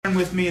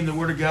with me in the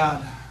Word of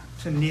God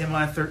to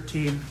Nehemiah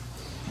 13.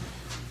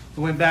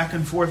 I went back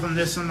and forth on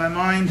this in my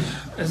mind.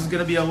 This is going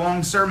to be a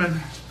long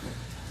sermon.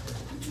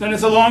 Then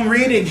it's a long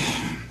reading,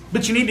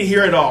 but you need to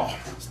hear it all.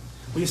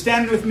 Will you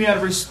stand with me out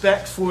of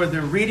respect for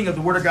the reading of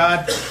the Word of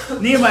God?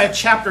 Nehemiah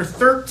chapter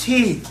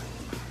 13.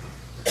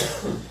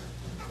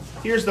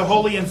 Here's the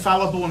holy,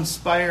 infallible,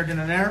 inspired, and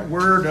inerrant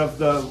Word of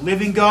the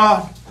living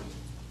God.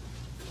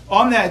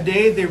 On that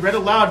day they read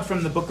aloud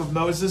from the book of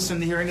Moses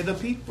in the hearing of the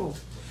people.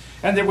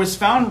 And there was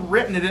found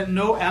written in it,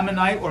 no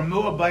Ammonite or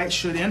Moabite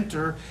should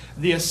enter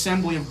the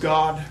assembly of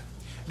God,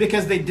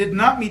 because they did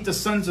not meet the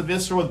sons of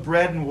Israel with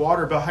bread and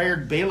water, but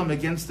hired Balaam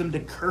against them to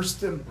curse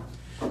them.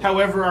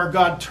 However, our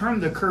God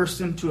turned the curse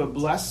into a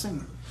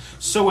blessing.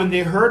 So when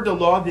they heard the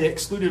law, they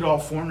excluded all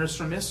foreigners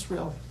from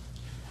Israel.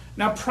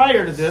 Now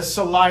prior to this,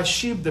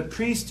 Eliashib the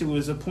priest, who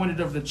was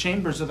appointed over the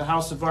chambers of the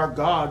house of our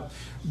God,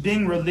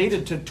 being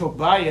related to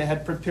Tobiah,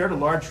 had prepared a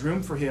large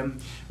room for him,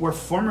 where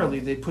formerly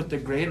they put the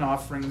grain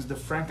offerings, the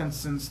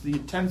frankincense, the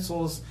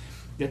utensils,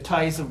 the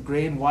tithes of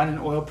grain, wine, and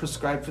oil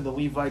prescribed for the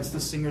Levites, the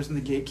singers, and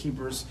the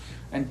gatekeepers,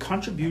 and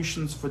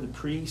contributions for the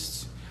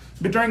priests.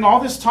 But during all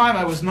this time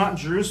I was not in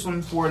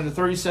Jerusalem, for in the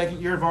 32nd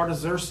year of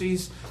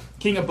Artaxerxes,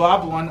 king of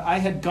Babylon, I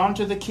had gone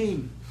to the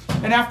king.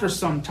 And after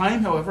some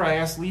time, however, I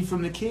asked leave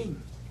from the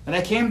king. And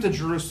I came to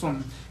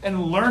Jerusalem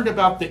and learned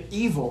about the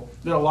evil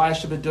that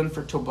Elisha had done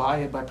for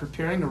Tobiah by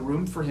preparing a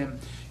room for him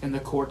in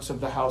the courts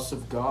of the house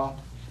of God.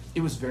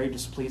 It was very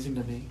displeasing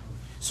to me.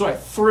 So I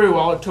threw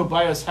all of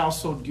Tobiah's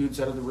household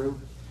goods out of the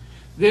room.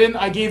 Then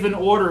I gave an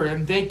order,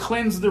 and they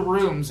cleansed the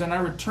rooms, and I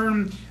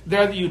returned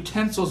there the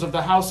utensils of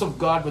the house of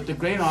God with the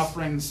grain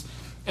offerings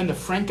and the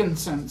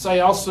frankincense. I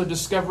also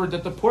discovered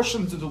that the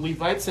portions of the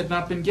Levites had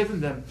not been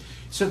given them,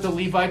 so that the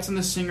Levites and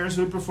the singers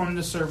who had performed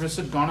the service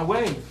had gone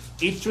away,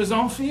 each to his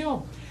own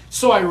field.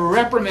 So I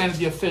reprimanded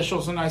the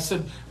officials, and I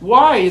said,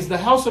 "Why is the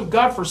house of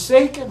God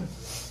forsaken?"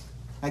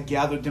 I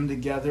gathered them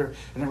together,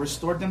 and I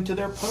restored them to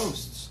their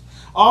posts.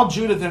 All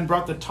Judah then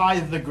brought the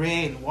tithe of the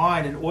grain,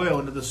 wine, and oil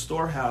into the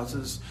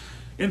storehouses.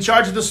 In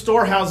charge of the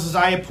storehouses,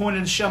 I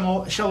appointed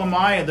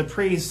Shelemiah the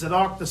priest,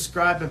 Zadok the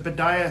scribe, and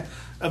Pedaiah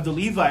of the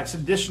Levites.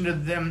 In addition to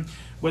them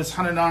was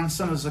Hanan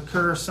son of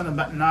Zakur, son of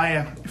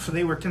Mattaniah, for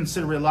they were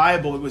considered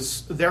reliable. It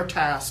was their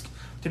task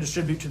to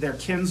distribute to their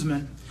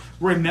kinsmen.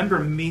 Remember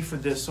me for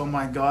this, O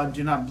my God.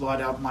 Do not blot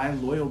out my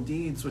loyal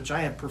deeds, which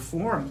I have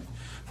performed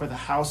for the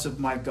house of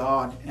my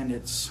God and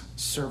its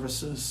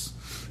services.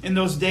 In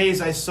those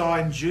days I saw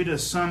in Judah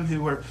some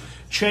who were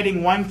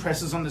treading wine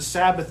presses on the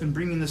Sabbath and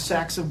bringing the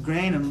sacks of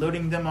grain and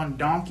loading them on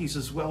donkeys,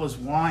 as well as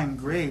wine,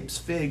 grapes,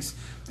 figs,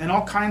 and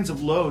all kinds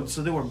of loads.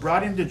 So they were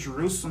brought into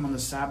Jerusalem on the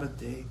Sabbath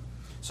day.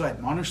 So I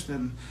admonished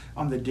them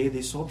on the day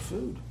they sold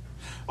food.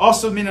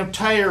 Also men of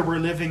Tyre were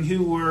living,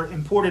 who were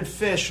imported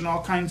fish and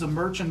all kinds of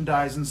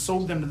merchandise, and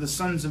sold them to the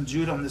sons of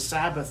Judah on the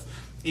Sabbath,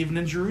 even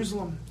in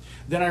Jerusalem.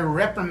 Then I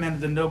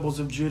reprimanded the nobles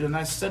of Judah, and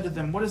I said to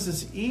them, "What is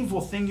this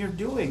evil thing you're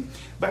doing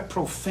by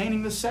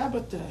profaning the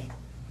Sabbath day?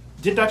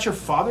 Did not your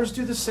fathers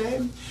do the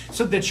same?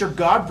 So that your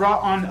God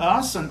brought on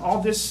us and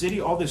all this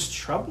city all this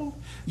trouble?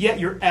 Yet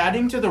you're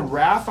adding to the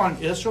wrath on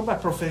Israel by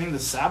profaning the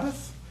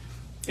Sabbath?"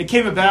 It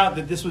came about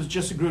that this was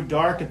just grew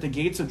dark at the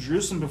gates of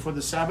Jerusalem before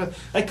the Sabbath.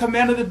 I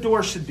commanded the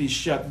doors should be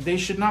shut. They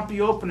should not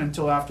be open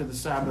until after the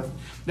Sabbath.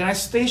 Then I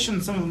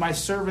stationed some of my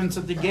servants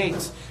at the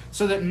gates,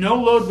 so that no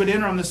load would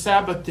enter on the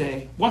Sabbath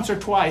day. Once or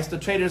twice, the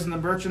traders and the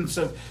merchants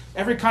of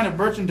every kind of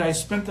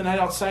merchandise spent the night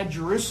outside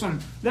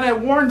Jerusalem. Then I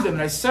warned them,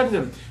 and I said to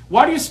them,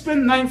 "Why do you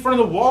spend the night in front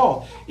of the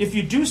wall? If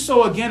you do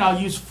so again,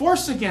 I'll use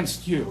force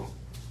against you."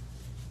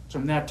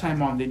 From that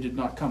time on, they did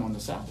not come on the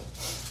Sabbath.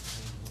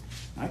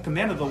 I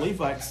commanded the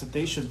Levites that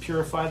they should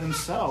purify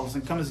themselves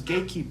and come as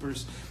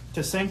gatekeepers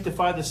to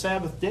sanctify the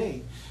Sabbath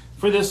day.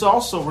 For this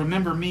also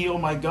remember me, O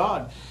my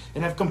God,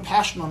 and have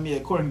compassion on me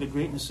according to the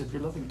greatness of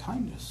your loving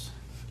kindness.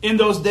 In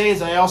those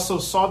days I also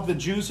saw that the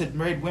Jews had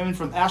married women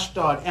from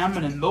Ashdod,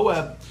 Ammon, and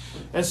Moab.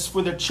 As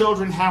for their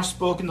children, half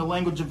spoken the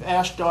language of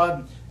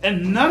Ashdod,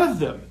 and none of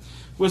them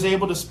was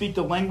able to speak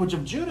the language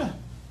of Judah,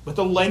 but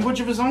the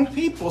language of his own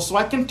people. So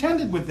I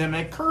contended with them, and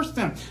I cursed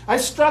them. I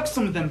struck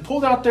some of them,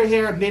 pulled out their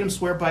hair, and made them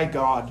swear by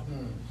God,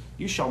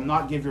 "You shall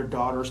not give your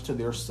daughters to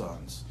their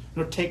sons,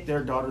 nor take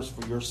their daughters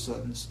for your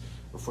sons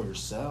or for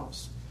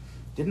yourselves."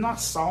 Did not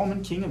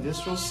Solomon, king of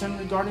Israel, sin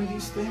regarding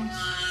these things?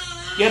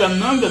 Yet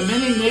among the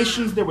many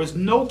nations there was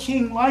no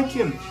king like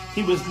him.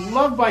 He was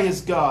loved by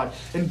his God,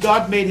 and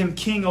God made him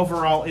king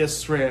over all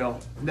Israel.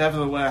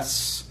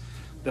 Nevertheless,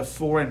 the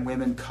foreign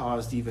women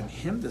caused even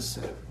him to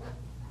sin.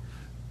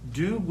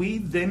 Do we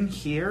then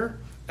hear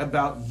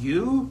about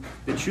you,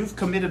 that you've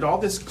committed all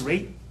this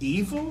great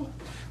evil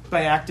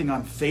by acting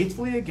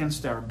unfaithfully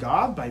against our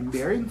God, by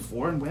marrying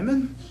foreign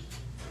women?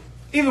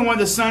 Even one of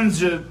the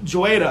sons of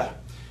Joiada,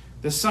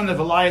 the son of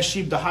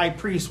Eliashib the high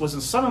priest, was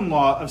a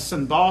son-in-law of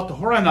Sanballat the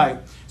Horonite,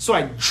 so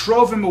I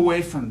drove him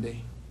away from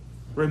thee.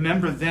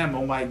 Remember them,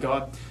 O my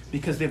God,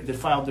 because they've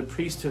defiled the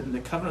priesthood and the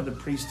covenant of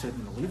the priesthood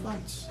and the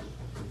Levites.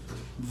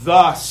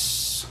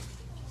 Thus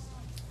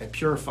I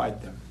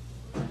purified them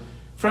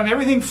from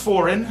everything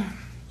foreign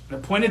and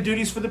appointed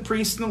duties for the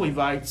priests and the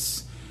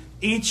Levites,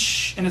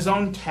 each in his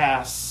own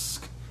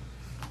task.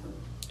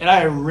 And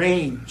I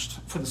arranged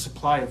for the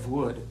supply of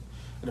wood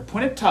at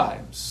appointed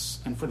times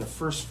and for the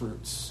first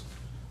fruits.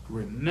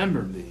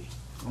 Remember me,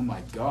 oh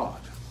my God,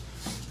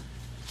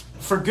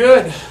 for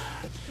good.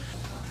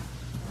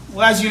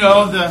 Well, as you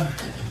know, the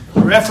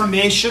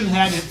Reformation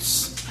had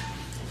its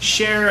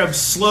share of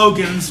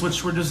slogans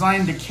which were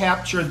designed to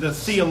capture the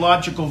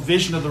theological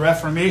vision of the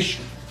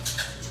Reformation.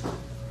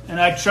 And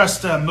I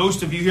trust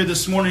most of you here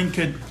this morning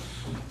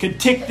could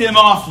tick them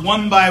off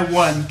one by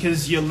one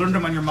because you learned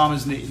them on your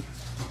mama's knee.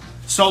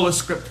 Sola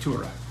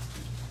Scriptura,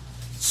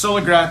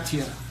 Sola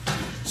Gratia,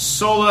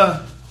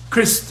 Sola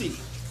Christi,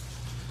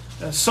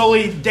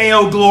 Soli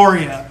Deo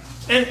Gloria,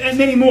 and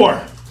many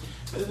more.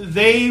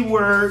 They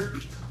were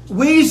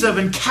ways of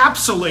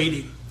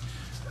encapsulating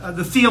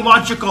the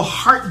theological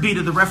heartbeat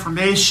of the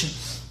Reformation.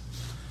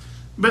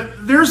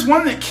 But there's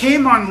one that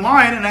came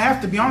online, and I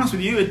have to be honest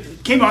with you,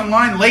 it came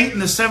online late in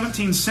the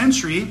 17th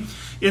century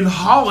in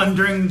Holland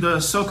during the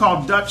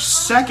so-called Dutch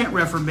Second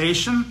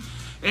Reformation.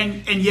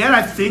 And yet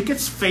I think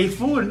it's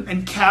faithful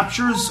and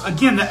captures,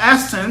 again, the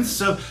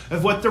essence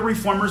of what the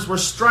Reformers were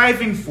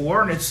striving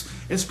for. And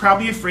it's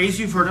probably a phrase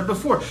you've heard of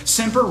before.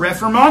 Semper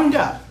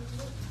Reformanda.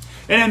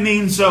 And it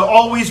means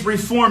always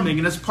reforming.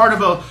 And it's part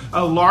of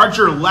a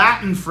larger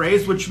Latin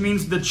phrase, which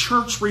means the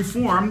church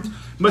reformed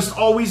must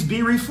always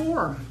be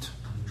reformed.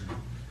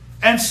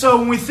 And so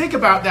when we think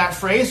about that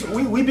phrase,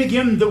 we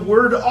begin the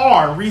word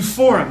R,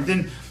 reformed.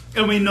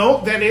 And we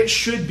note that it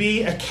should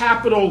be a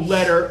capital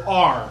letter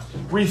R,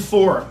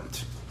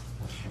 reformed.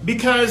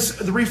 Because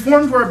the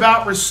Reformed were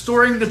about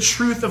restoring the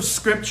truth of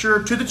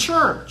Scripture to the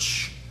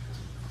church.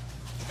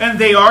 And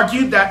they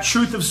argued that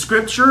truth of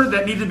Scripture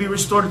that needed to be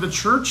restored to the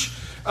church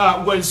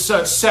was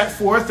set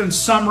forth in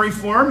summary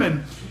form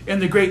and in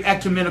the great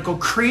ecumenical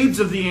creeds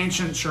of the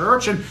ancient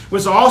church, and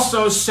was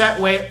also set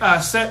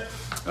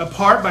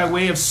apart by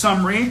way of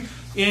summary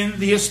in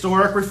the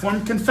historic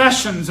Reformed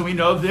confessions. And we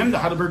know them: the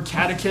Heidelberg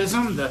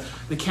Catechism,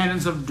 the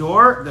Canons of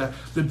Dort,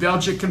 the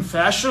Belgic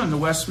Confession, and the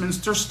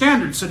Westminster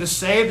Standard. So to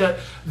say that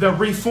the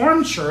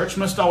Reformed church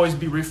must always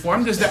be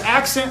reformed is to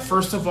accent,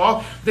 first of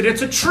all, that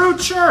it's a true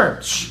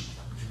church.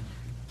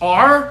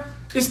 R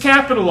is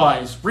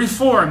capitalized,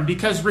 reformed,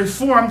 because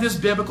reformed is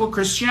biblical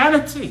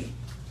Christianity.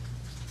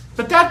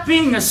 But that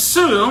being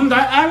assumed,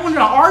 I want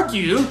to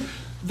argue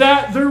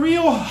that the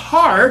real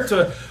heart,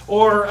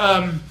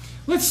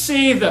 let's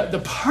say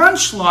the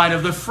punchline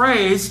of the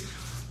phrase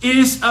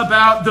is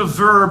about the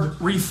verb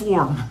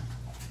reform.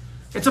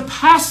 It's a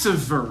passive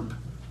verb.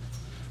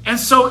 And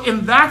so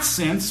in that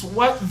sense,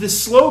 what the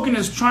slogan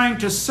is trying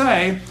to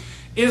say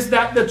is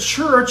that the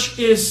church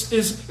is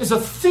a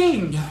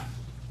thing.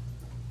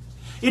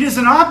 It is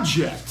an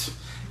object.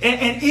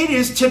 And it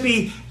is to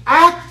be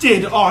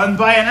acted on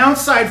by an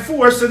outside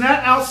force. And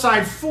that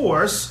outside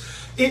force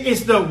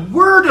is the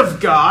Word of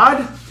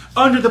God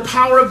under the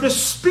power of the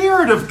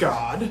Spirit of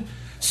God,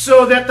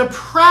 so that the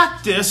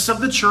practice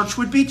of the church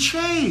would be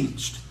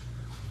changed.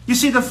 You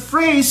see, the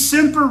phrase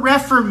Semper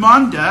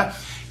Reformanda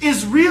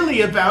is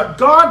really about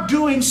God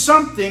doing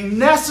something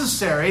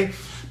necessary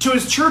to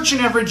His church in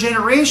every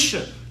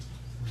generation.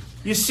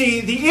 You see,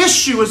 the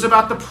issue is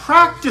about the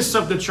practice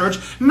of the church,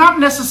 not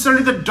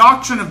necessarily the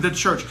doctrine of the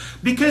church.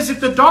 Because if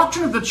the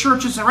doctrine of the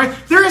church isn't right,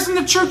 there isn't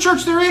a true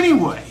church there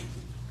anyway.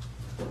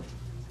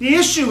 The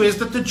issue is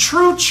that the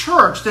true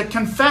church that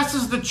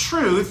confesses the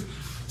truth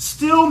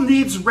still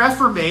needs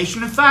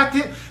reformation. In fact,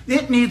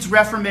 it needs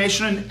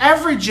reformation in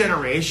every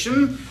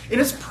generation in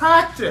its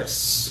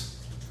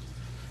practice.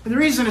 And the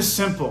reason is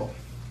simple.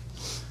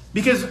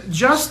 Because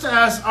just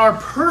as our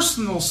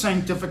personal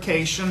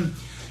sanctification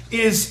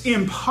is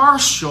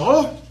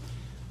impartial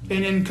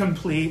and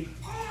incomplete,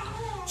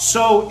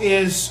 so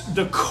is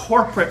the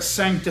corporate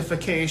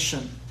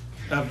sanctification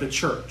of the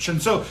church.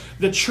 And so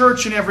the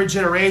church in every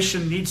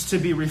generation needs to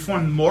be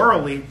reformed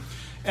morally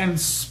and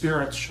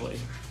spiritually.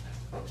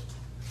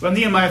 Well,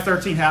 Nehemiah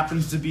 13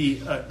 happens to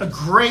be a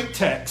great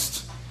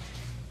text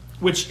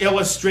which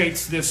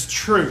illustrates this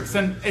truth.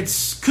 And it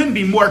couldn't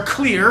be more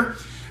clear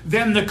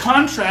than the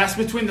contrast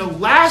between the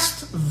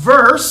last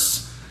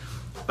verse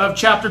of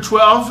chapter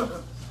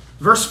 12,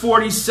 verse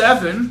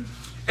 47,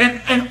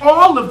 and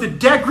all of the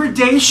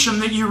degradation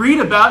that you read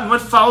about in what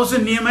follows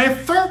in Nehemiah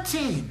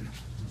 13.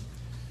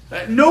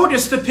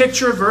 Notice the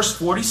picture of verse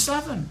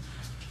 47.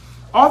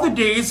 All the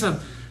days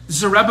of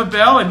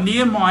Zerubbabel and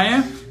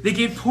Nehemiah, they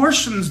gave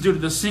portions due to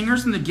the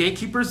singers and the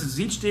gatekeepers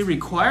as each day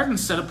required, and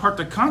set apart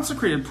the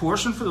consecrated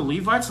portion for the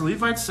Levites. The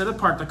Levites set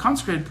apart the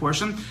consecrated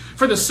portion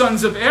for the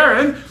sons of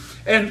Aaron.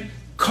 And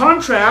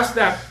contrast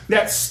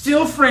that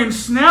still frame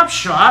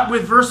snapshot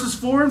with verses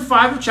 4 and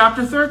 5 of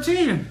chapter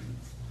 13.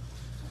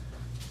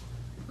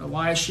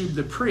 Eliashib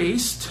the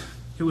priest,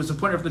 who was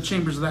appointed for the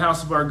chambers of the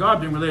house of our God,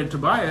 being related to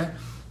Tobiah,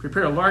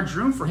 prepared a large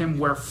room for him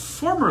where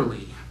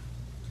formerly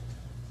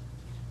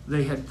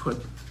they had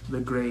put the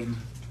grain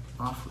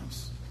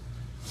offerings.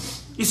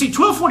 You see,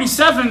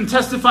 1247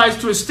 testifies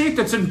to a state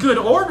that's in good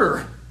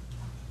order.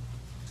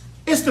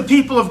 It's the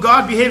people of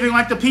God behaving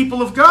like the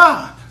people of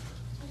God.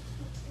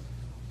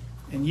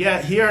 And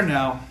yet here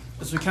now,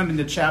 as we come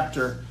into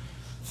chapter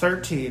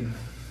 13,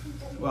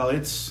 well,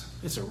 it's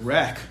a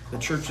wreck. The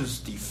church is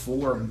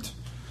deformed.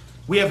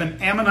 We have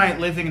an Ammonite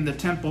living in the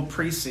temple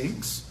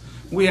precincts.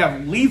 We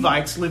have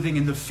Levites living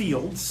in the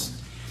fields.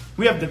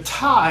 We have the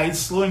tithes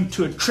slowing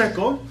to a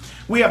trickle.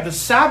 We have the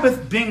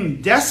Sabbath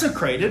being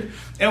desecrated.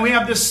 And we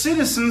have the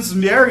citizens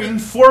marrying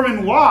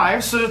foreign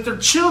wives so that their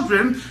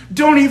children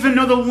don't even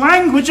know the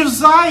language of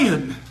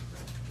Zion.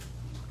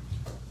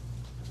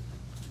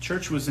 The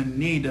church was in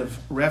need of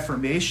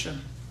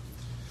reformation.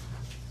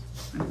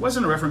 And it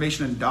wasn't a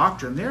reformation in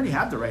doctrine. They already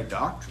had the right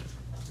doctrine.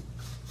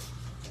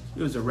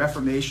 It was a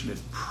reformation in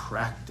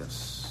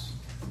practice.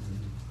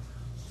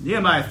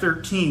 Nehemiah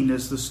 13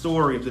 is the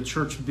story of the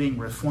church being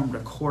reformed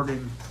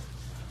according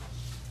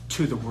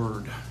to the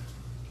Word.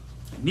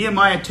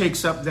 Nehemiah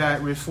takes up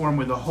that reform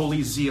with a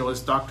holy zeal, as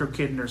Dr.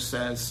 Kidner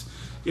says.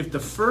 If the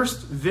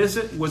first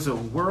visit was a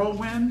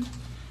whirlwind,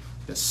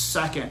 the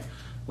second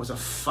was a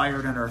fire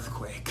and an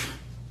earthquake.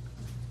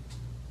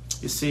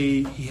 You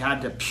see, he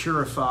had to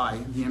purify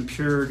the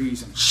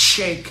impurities and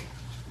shake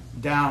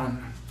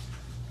down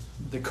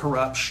the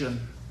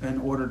corruption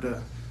in order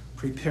to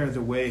prepare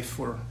the way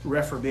for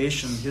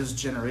reformation, his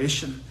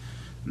generation.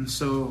 And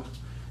so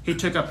he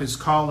took up his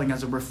calling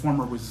as a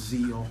reformer with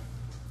zeal,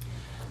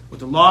 with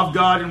the law of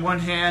God in one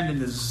hand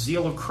and the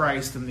zeal of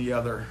Christ in the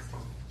other.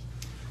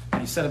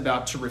 And he set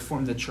about to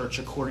reform the church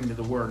according to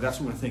the Word. That's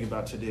what we're going to think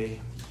about today.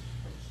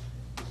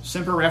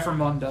 Semper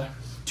Reformanda.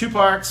 2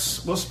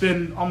 parts. We'll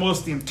spend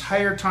almost the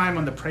entire time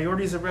on the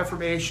priorities of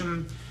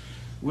Reformation.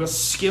 We'll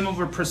skim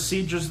over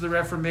procedures of the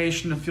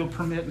Reformation, if you'll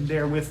permit and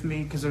bear with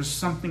me, because there's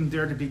something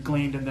there to be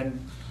gleaned, and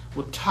then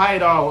we'll tie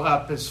it all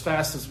up as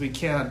fast as we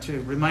can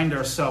to remind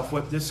ourselves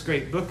what this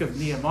great book of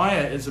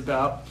Nehemiah is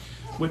about,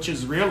 which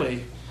is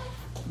really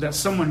that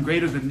someone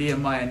greater than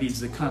Nehemiah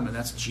needs to come, and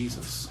that's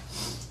Jesus.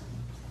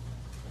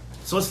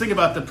 So let's think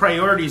about the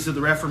priorities of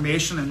the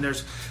Reformation, and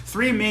there's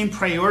 3 main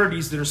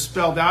priorities that are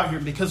spelled out here.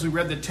 Because we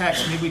read the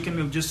text, maybe we can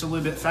move just a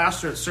little bit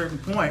faster at certain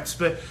points,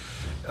 but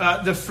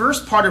the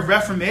first part of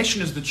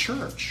Reformation is the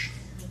church.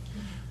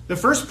 The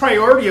first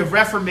priority of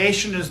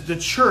Reformation is the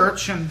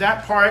church, and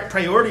that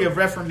priority of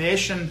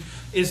Reformation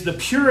is the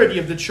purity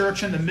of the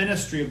church and the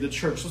ministry of the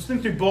church. Let's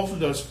think through both of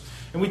those.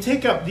 And we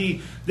take up the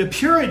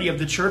purity of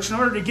the church. In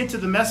order to get to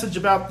the message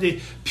about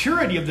the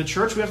purity of the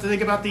church, we have to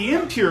think about the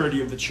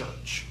impurity of the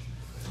church.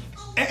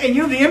 And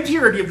you know, the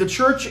impurity of the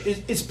church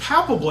is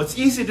palpable. It's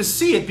easy to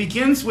see. It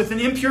begins with an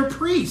impure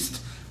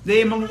priest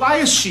named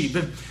Eliashib.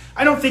 And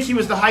I don't think he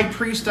was the high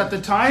priest at the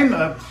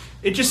time.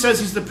 It just says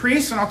he's the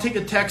priest, and I'll take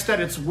the text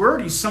at its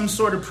word. He's some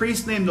sort of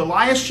priest named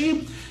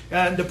Eliashib.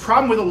 And the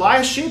problem with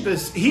Eliashib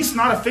is he's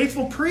not a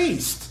faithful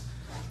priest.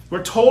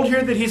 We're told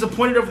here that he's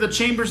appointed over the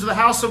chambers of the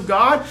house of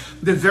God,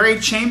 the very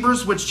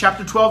chambers which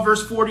chapter 12,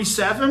 verse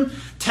 47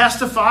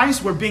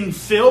 testifies were being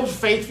filled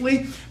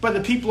faithfully by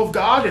the people of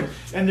God,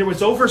 and there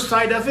was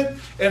oversight of it,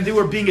 and they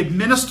were being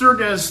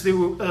administered as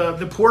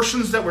the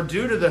portions that were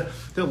due to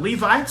the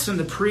Levites and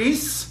the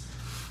priests.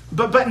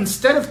 But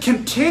instead of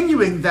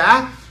continuing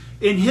that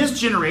in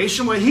his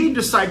generation, what he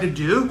decided to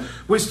do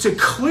was to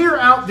clear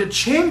out the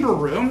chamber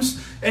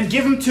rooms and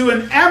give them to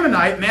an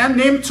Ammonite man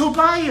named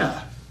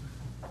Tobiah.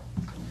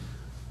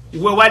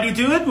 Well, why did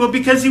he do it? Well,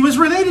 because he was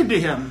related to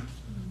him.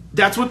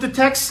 That's what the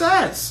text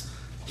says.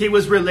 He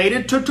was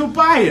related to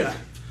Tobiah.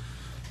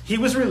 He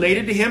was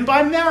related to him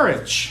by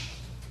marriage.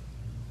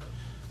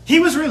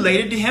 He was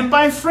related to him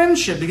by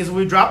friendship. Because if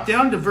we drop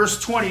down to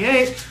verse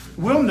 28,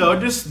 we'll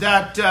notice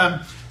that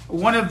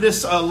one of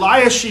this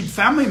Eliashib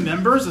family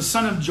members, the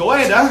son of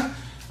Joiada,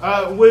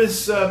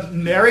 was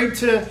married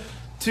to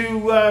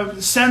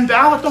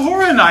Sanballat the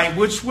Horonite,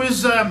 which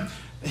was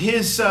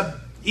his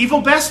evil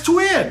best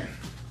twin.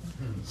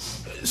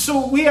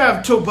 So we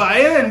have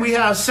Tobiah and we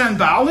have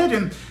Sanballat,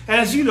 and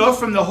as you know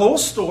from the whole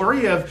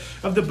story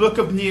of the book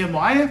of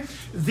Nehemiah,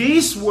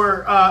 these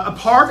were a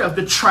part of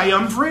the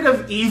triumvirate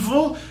of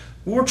evil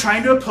who were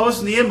trying to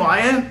oppose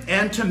Nehemiah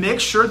and to make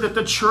sure that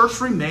the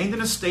church remained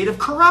in a state of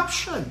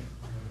corruption.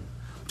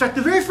 In fact,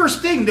 the very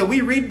first thing that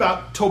we read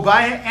about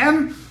Tobiah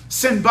and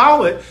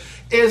Sanballat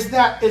is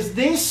that as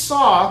they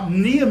saw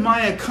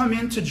Nehemiah come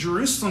into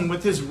Jerusalem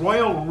with his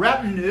royal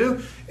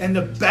retinue and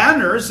the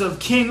banners of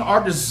King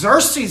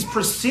Artaxerxes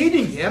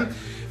preceding him,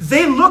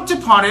 they looked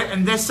upon it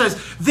and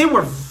they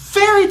were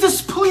very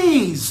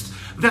displeased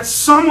that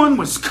someone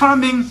was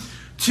coming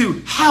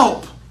to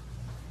help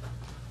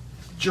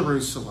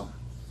Jerusalem.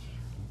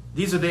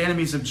 These are the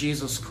enemies of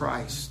Jesus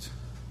Christ.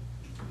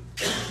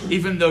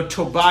 Even though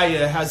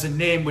Tobiah has a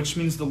name which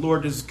means the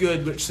Lord is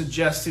good, which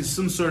suggests he's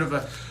some sort of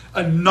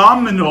a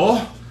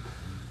nominal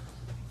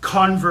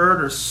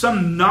convert or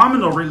some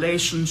nominal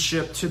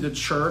relationship to the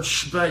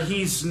church, but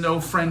he's no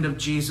friend of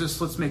Jesus.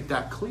 Let's make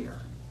that clear.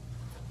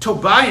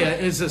 Tobiah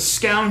is a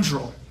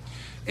scoundrel.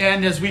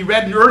 And as we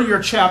read in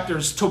earlier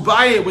chapters,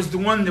 Tobiah was the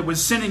one that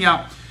was sending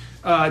out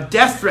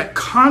death threat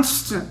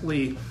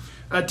constantly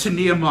to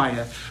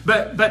Nehemiah.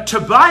 But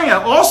Tobiah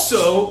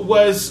also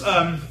was,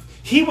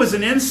 he was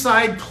an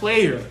inside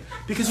player.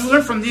 Because we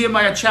learn from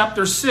Nehemiah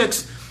chapter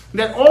 6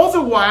 that all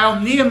the while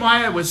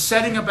Nehemiah was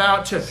setting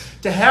about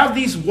to have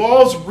these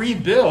walls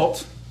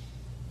rebuilt,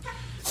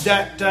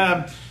 that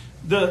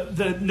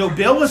the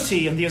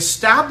nobility and the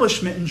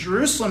establishment in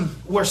Jerusalem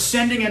were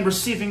sending and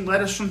receiving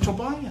letters from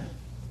Tobiah.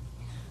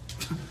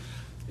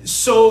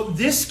 So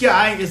this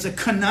guy is a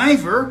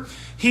conniver,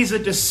 he's a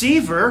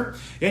deceiver,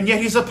 and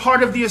yet he's a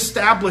part of the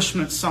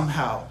establishment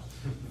somehow,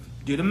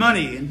 due to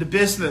money and the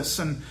business.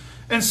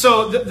 And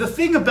so the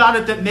thing about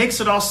it that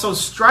makes it all so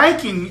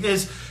striking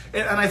is,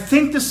 and I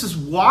think this is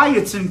why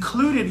it's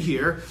included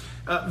here,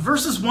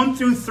 verses 1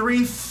 through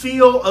 3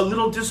 feel a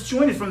little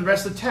disjointed from the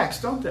rest of the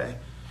text, don't they?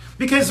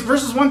 Because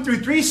verses 1 through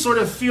 3 sort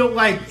of feel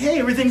like, hey,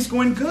 everything's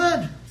going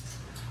good.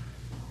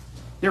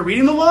 They're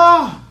reading the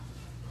law.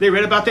 They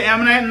read about the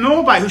Ammonite and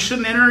Moabite who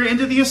shouldn't enter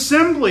into the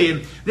assembly,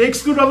 and they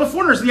exclude all the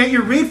foreigners. And yet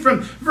you read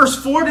from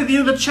verse 4 to the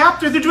end of the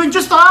chapter, they're doing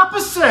just the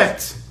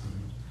opposite.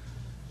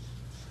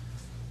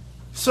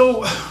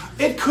 So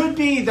it could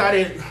be that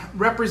it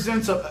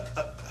represents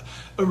a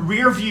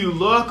rear view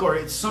look, or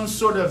it's some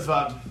sort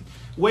of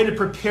way to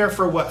prepare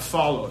for what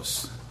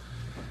follows.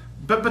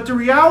 But the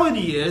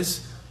reality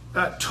is,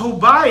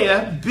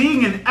 Tobiah,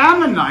 being an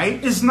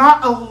Ammonite, is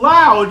not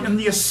allowed in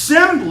the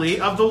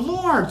assembly of the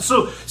Lord.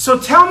 So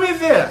tell me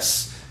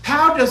this.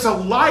 How does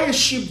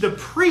Eliashib the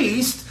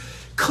priest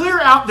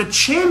clear out the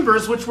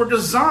chambers which were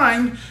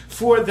designed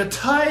for the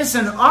tithes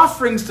and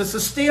offerings to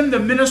sustain the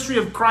ministry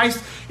of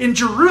Christ in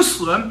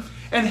Jerusalem,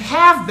 and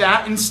have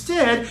that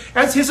instead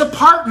as his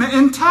apartment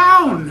in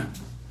town,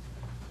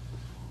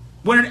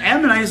 when an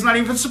Ammonite is not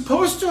even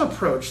supposed to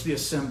approach the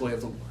assembly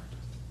of the Lord?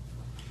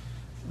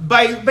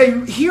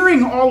 By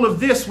hearing all of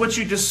this, what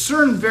you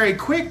discern very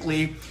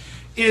quickly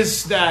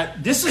is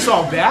that this is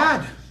all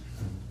bad.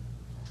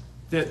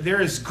 That there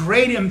is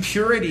great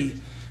impurity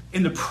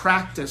in the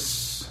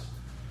practice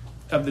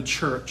of the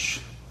church.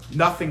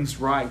 Nothing's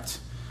right.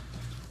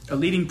 A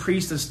leading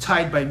priest is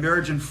tied by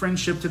marriage and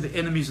friendship to the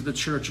enemies of the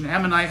church. An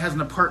Ammonite has an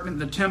apartment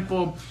in the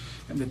temple,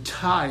 and the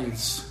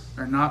tithes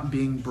are not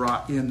being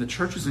brought in. The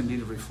church is in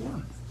need of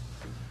reform.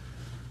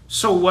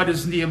 So what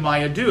does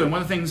Nehemiah do? And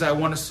one of the things I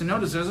want us to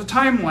notice, there's a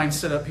timeline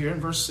set up here in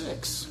verse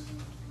 6,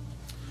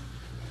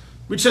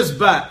 which says,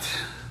 but,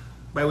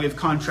 by way of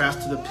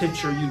contrast to the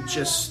picture you've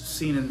just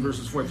seen in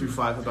verses 4 through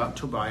 5 about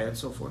Tobiah and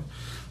so forth.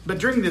 But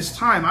during this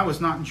time, I was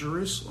not in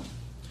Jerusalem.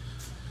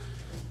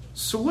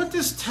 So what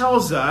this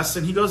tells us,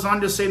 and he goes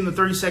on to say in the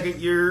 32nd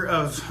year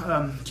of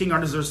King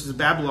Artaxerxes of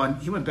Babylon,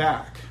 he went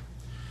back.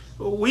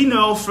 We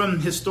know from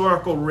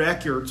historical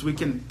records, we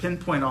can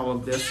pinpoint all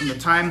of this from the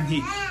time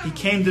he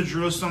came to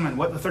Jerusalem and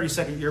what the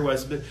 32nd year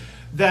was, but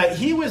that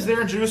he was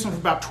there in Jerusalem for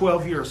about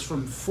 12 years,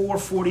 from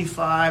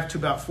 445 to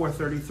about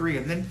 433,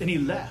 and then he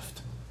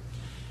left.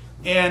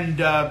 And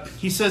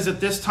he says,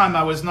 at this time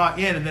I was not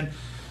in. And then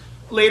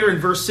later in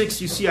verse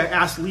 6, you see, I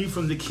asked leave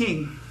from the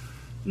king.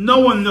 No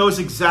one knows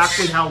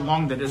exactly how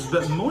long that is,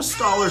 but most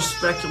scholars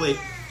speculate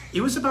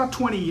it was about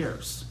 20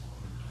 years.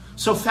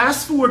 So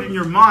fast forward in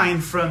your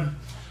mind from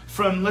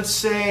let's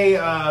say,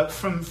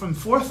 from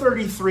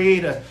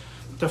 433 to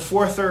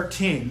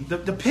 413.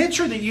 The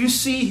picture that you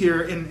see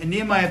here in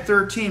Nehemiah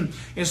 13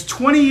 is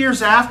 20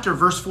 years after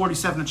verse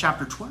 47 of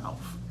chapter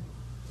 12.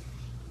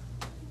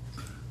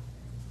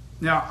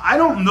 Now, I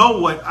don't know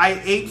what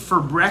I ate for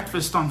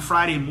breakfast on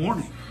Friday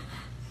morning.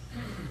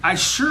 I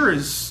sure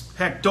as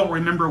heck don't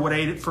remember what I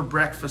ate for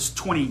breakfast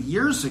 20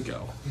 years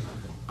ago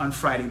on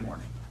Friday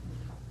morning.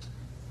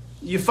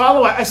 You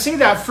follow? I say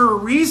that for a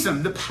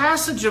reason. The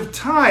passage of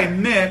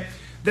time meant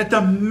that the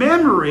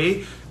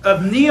memory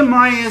of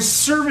Nehemiah's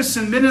service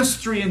and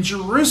ministry in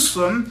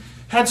Jerusalem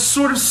had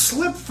sort of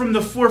slipped from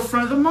the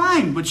forefront of the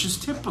mind, which is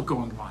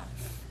typical in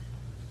life.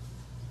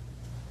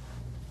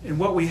 And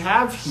what we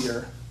have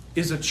here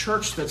is a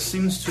church that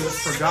seems to have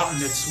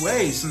forgotten its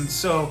ways. And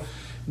so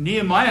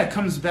Nehemiah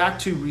comes back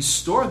to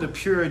restore the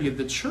purity of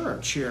the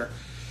church here.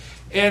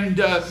 And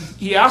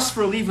he asked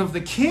for leave of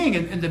the king.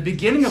 And the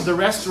beginning of the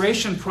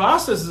restoration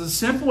process is as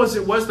simple as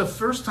it was the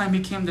first time he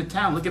came to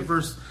town. Look at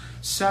verse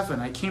 7.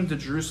 I came to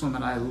Jerusalem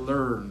and I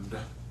learned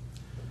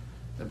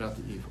about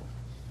the evil.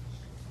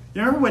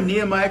 You remember when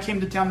Nehemiah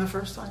came to town the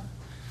first time?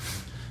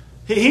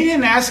 He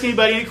didn't ask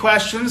anybody any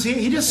questions.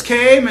 He just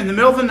came. In the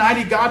middle of the night,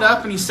 he got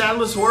up and he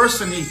saddled his horse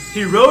and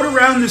he rode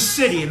around the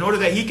city in order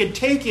that he could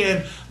take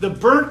in the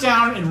burnt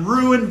down and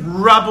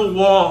ruined rubble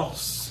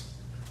walls.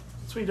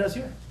 That's what he does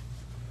here.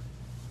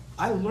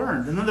 I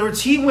learned. In other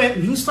words, he went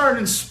and he started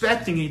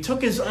inspecting. He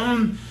took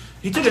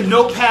a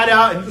notepad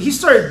out and he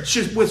started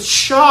just with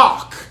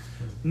shock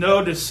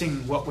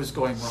noticing what was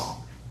going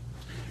wrong.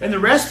 And the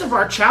rest of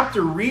our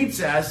chapter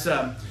reads as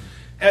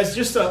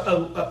just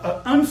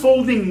a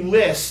unfolding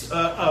list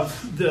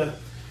of the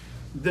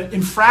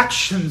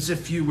infractions,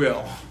 if you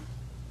will,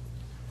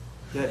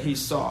 that he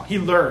saw. He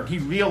learned. He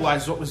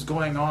realized what was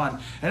going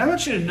on. And I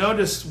want you to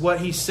notice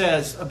what he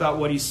says about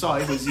what he saw.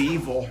 It was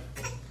evil.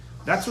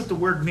 That's what the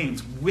word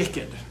means,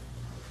 wicked.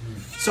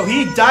 So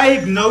he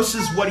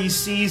diagnoses what he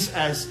sees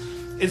as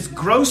as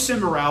gross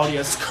immorality,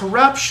 as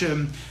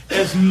corruption,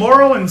 as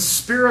moral and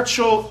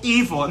spiritual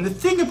evil. And the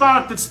thing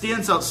about it that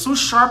stands out so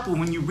sharply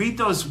when you read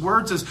those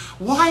words is,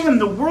 why in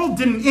the world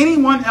didn't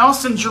anyone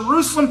else in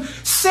Jerusalem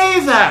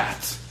say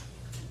that?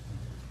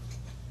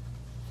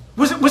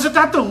 Was it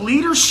that the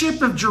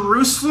leadership of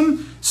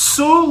Jerusalem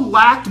so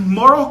lacked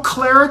moral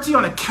clarity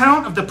on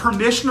account of the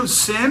permission of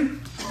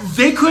sin,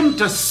 they couldn't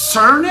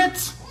discern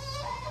it?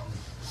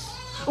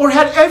 Or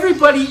had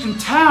everybody in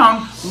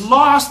town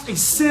lost a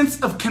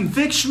sense of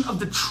conviction of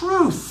the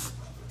truth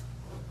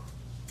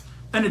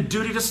and a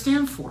duty to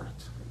stand for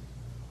it?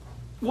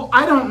 Well,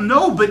 I don't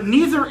know, but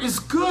neither is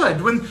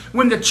good.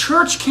 When the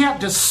church can't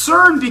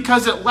discern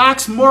because it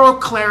lacks moral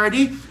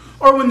clarity,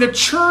 or when the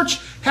church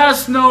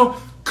has no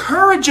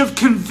courage of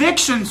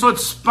conviction, so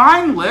it's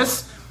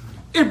spineless,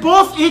 they're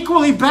both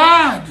equally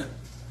bad.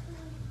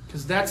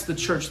 Because that's the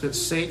church that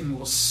Satan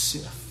will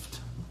sift.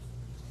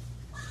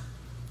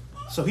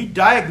 So he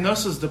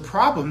diagnoses the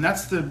problem.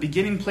 That's the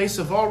beginning place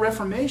of all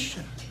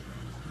Reformation.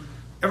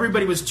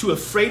 Everybody was too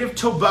afraid of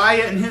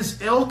Tobiah and his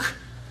ilk,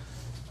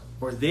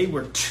 or they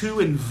were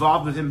too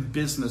involved with him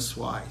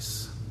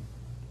business-wise.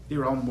 They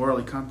were all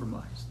morally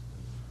compromised.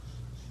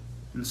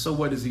 And so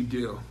what does he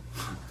do?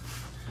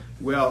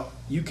 Well,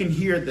 you can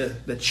hear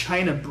the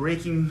china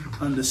breaking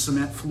on the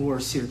cement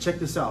floors here. Check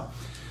this out.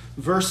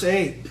 Verse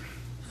 8.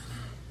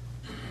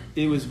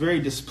 It was very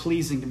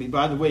displeasing to me.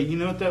 By the way, you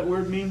know what that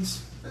word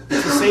means?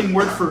 It's the same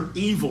word for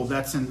evil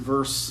that's in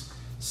verse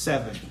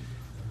 7.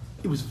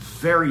 It was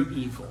very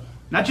evil.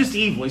 Not just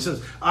evil. He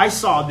says, I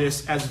saw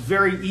this as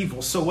very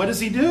evil. So what does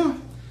he do?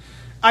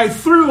 I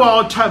threw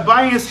all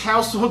Tobiah's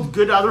household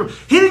good out of the room.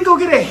 He didn't go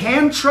get a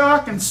hand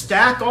truck and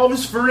stack all of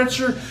his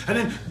furniture and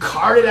then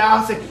cart it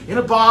out in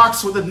a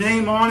box with a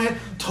name on it.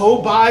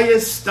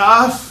 Tobiah's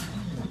stuff.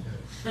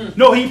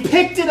 No, he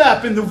picked it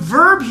up. And the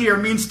verb here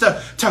means to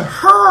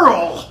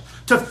hurl,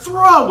 to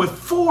throw with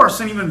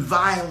force and even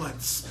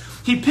violence.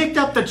 He picked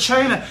up the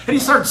china and he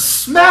started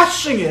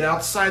smashing it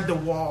outside the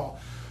wall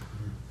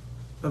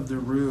of the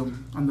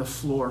room on the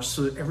floor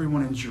so that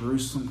everyone in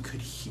Jerusalem could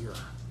hear.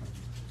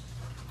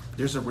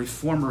 There's a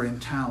reformer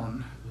in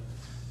town,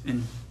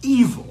 and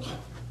evil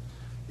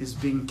is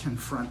being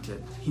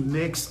confronted. He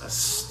makes a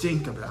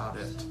stink about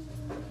it.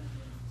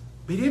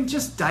 But he didn't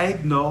just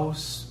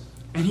diagnose,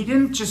 and he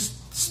didn't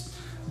just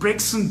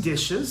break some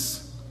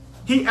dishes.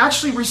 He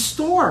actually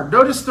restored.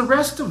 Notice the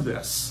rest of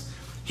this.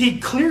 He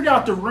cleared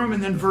out the room,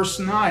 and then verse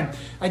 9,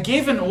 I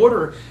gave an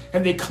order,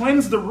 and they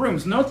cleansed the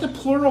rooms. Note the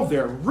plural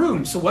there,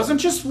 rooms. So it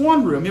wasn't just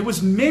one room, it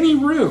was many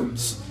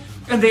rooms.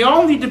 And they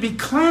all need to be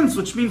cleansed,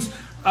 which means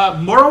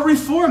moral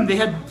reform.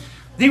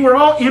 They were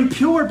all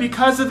impure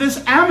because of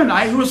this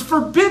Ammonite who was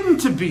forbidden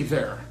to be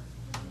there.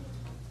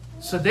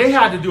 So they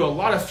had to do a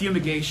lot of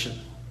fumigation.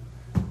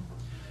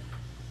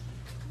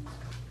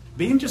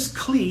 Being just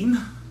clean,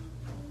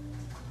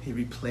 he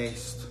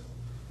replaced.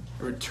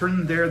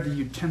 Returned there the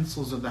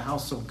utensils of the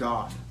house of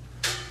God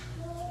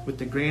with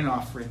the grain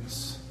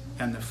offerings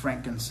and the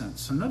frankincense.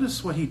 So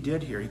notice what he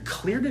did here. He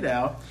cleared it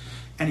out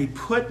and he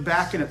put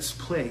back in its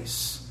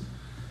place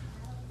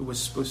it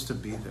was supposed to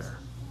be there.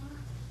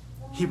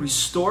 He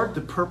restored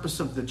the purpose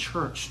of the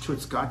church to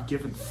its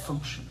God-given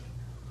function.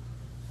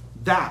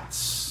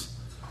 That's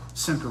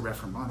Semper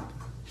Reformanda.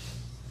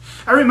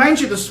 I remind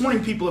you this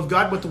morning, people of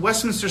God, what the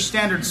Westminster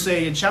Standards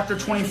say in chapter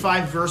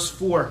 25, verse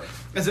 4,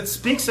 as it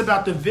speaks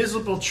about the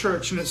visible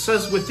church. And it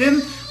says, within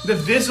the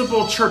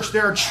visible church,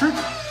 there are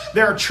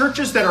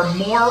churches that are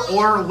more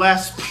or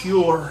less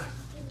pure.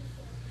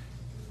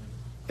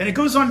 And it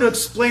goes on to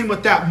explain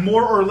what that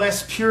more or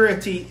less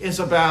purity is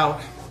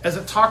about. As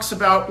it talks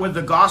about when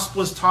the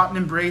gospel is taught and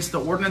embraced,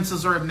 the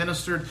ordinances are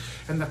administered,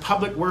 and the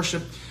public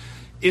worship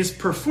is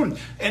performed.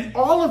 And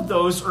all of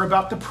those are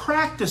about the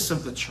practice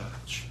of the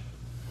church.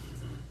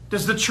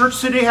 Does the church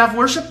today have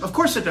worship? Of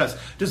course it does.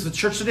 Does the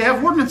church today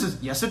have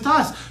ordinances? Yes, it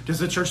does. Does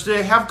the church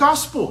today have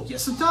gospel?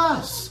 Yes, it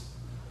does.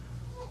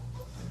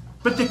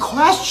 But the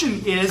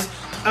question is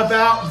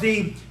about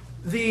the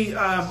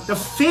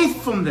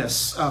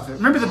faithfulness of it.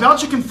 Remember, the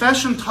Belgian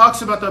Confession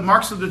talks about the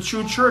marks of the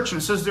true church,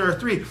 and it says there are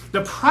three.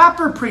 The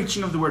proper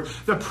preaching of the word,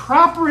 the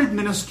proper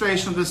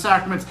administration of the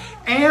sacraments,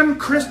 and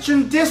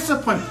Christian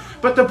discipline.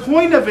 But the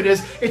point of it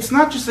is, it's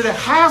not just that it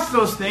has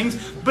those things,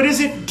 but is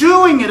it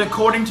doing it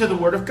according to the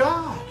word of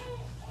God?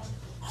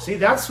 See,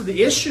 that's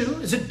the issue.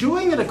 Is it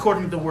doing it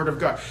according to the word of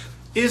God?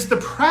 Is the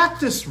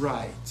practice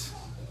right?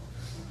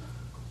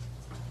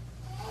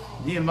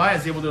 Nehemiah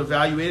is able to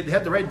evaluate it. They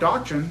had the right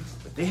doctrine,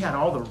 but they had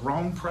all the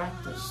wrong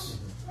practice.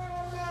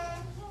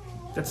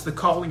 That's the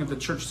calling of the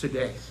church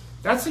today.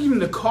 That's even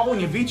the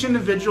calling of each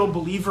individual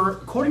believer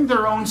according to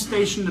their own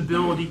station and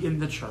ability in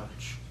the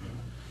church.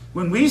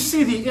 When we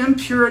see the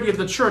impurity of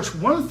the church,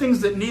 one of the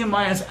things that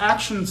Nehemiah's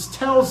actions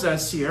tells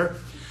us here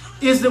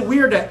is that we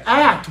are to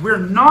act. We're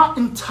not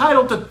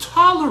entitled to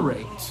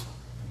tolerate.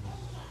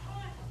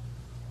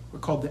 We're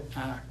called to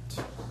act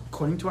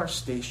according to our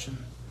station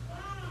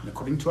and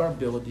according to our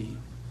ability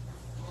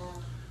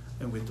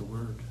and with the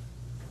word.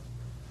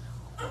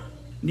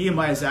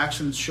 Nehemiah's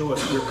actions show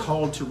us we're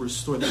called to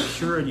restore the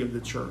purity of the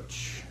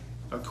church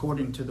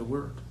according to the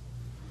word.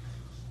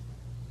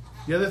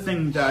 The other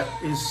thing that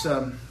is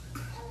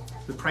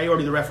the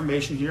priority of the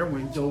Reformation here,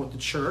 when we deal with the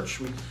church,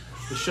 we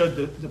showed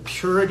the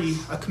purity,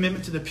 a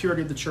commitment to the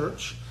purity of the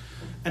church,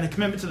 and a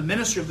commitment to the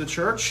ministry of the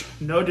church.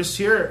 Notice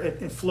here,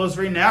 it flows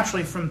very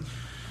naturally from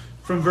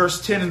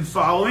verse 10 and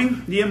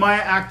following.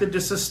 Nehemiah acted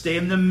to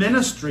sustain the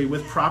ministry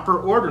with proper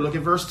order. Look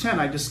at verse 10.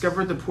 I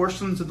discovered the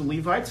portions of the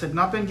Levites had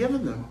not been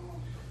given them.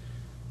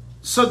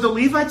 So the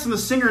Levites and the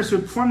singers who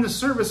had performed the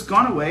service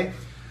gone away,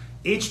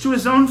 each to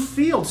his own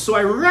field. So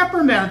I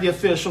reprimanded the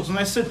officials, and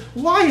I said,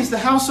 why is the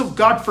house of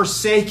God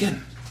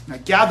forsaken? And I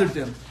gathered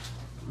them,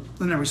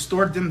 and I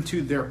restored them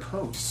to their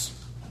posts.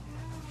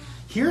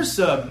 Here's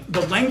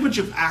the language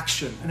of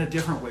action in a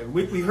different way.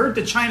 We heard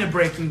the China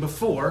breaking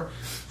before,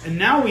 and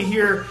now we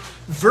hear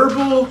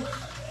verbal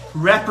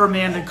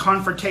reprimand and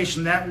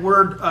confrontation. That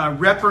word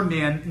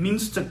reprimand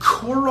means to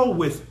quarrel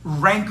with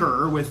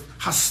rancor or with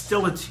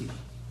hostility.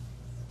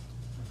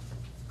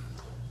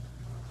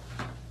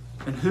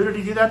 And who did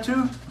he do that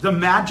to? The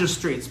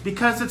magistrates,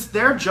 because it's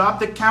their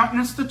job to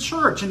countenance the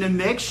church and to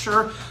make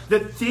sure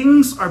that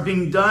things are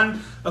being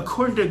done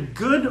according to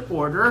good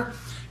order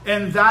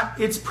and that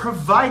it's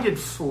provided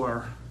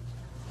for.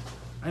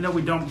 I know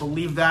we don't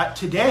believe that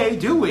today,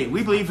 do we?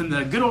 We believe in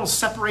the good old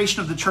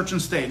separation of the church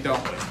and state,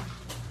 don't we?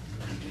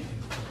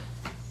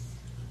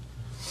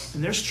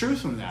 And there's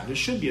truth in that. There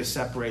should be a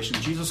separation.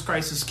 Jesus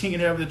Christ is king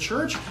and head of the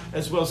church,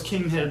 as well as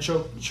king and head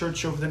of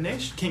church over the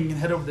nation, king and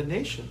head over the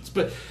nations.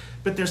 But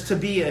there's to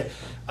be a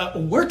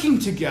working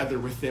together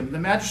with them. The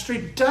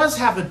magistrate does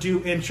have a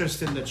due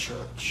interest in the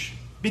church,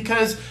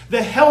 because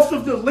the health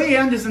of the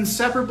land is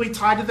inseparably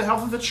tied to the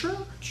health of the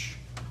church.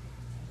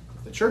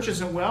 If the church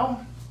isn't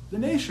well, the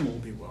nation will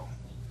be well.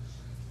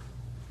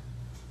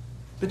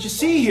 But you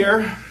see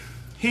here,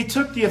 he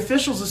took the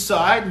officials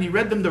aside and he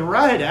read them the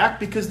riot act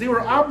because they were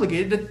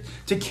obligated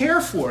to care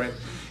for it.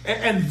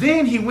 And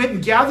then he went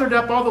and gathered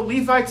up all the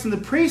Levites and the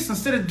priests.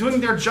 Instead of doing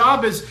their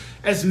job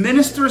as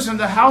ministers in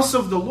the house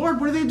of the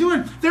Lord, what are they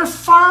doing? They're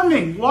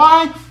farming.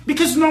 Why?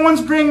 Because no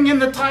one's bringing in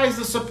the tithes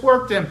to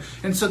support them.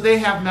 And so they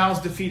have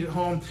mouths to feed at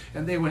home,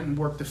 and they went and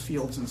worked the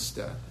fields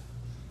instead.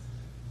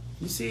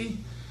 You see,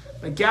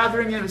 by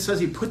gathering them, it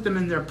says he put them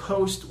in their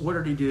post. What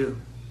did he do?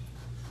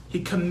 He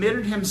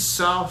committed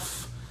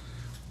himself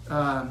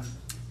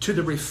to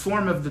the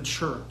reform of the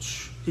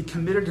church. He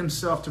committed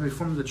himself to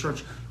reform the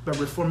church by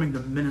reforming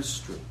the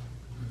ministry.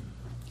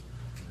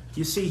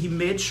 You see, he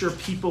made sure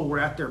people were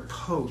at their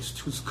post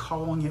whose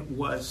calling it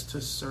was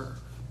to serve.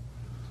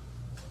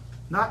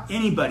 Not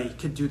anybody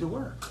could do the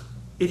work.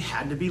 It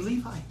had to be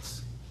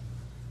Levites.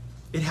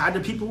 It had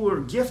to be people who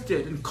were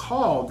gifted and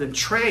called and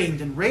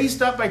trained and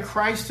raised up by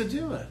Christ to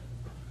do it.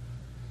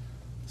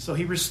 So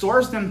he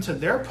restores them to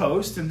their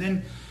post, and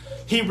then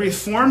he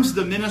reforms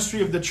the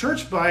ministry of the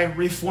church by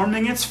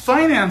reforming its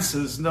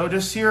finances.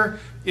 Notice here,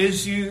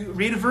 as you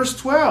read verse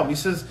 12, he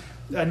says,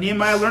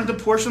 Nehemiah learned the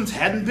portions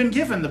hadn't been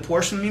given. The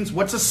portion means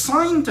what's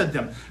assigned to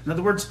them. In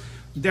other words,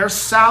 their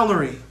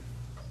salary.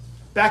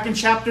 Back in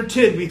chapter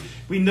 10,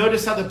 we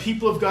notice how the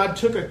people of God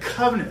took a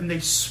covenant and they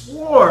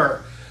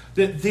swore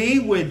that they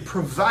would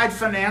provide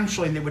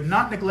financially and they would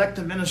not neglect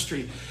the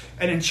ministry.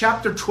 And in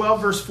chapter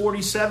 12, verse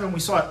 47, we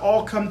saw it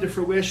all come to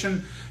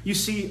fruition. You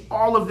see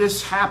all of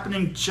this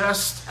happening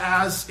just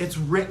as it's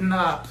written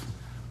up.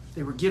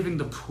 They were giving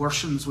the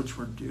portions which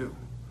were due.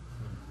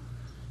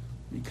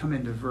 You come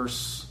into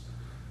verse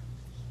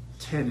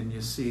 10 and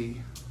you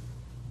see,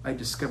 I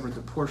discovered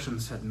the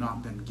portions had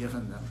not been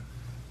given them.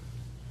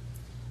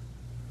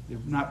 They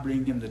were not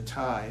bringing in the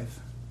tithe.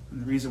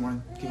 And the reason we're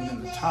not giving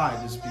them the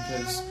tithe is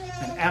because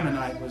an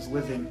Ammonite was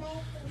living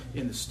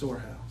in the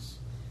storehouse.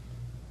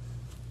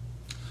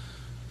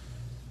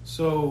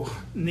 So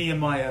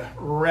Nehemiah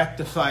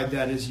rectified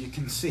that, as you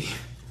can see.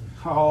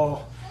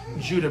 All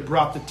Judah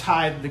brought the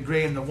tithe, the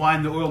grain, the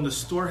wine, the oil in the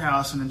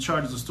storehouse, and in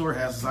charge of the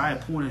storehouse, I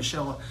appointed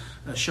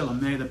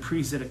Shelemeh, the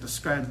priest, Zadok, the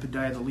scribe, and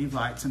Pedaiah, the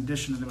Levites. In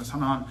addition to them was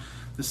Hanan,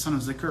 the son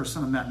of Zakur,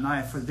 son of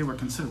Mattaniah, for they were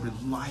considered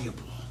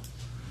reliable.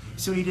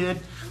 So what he did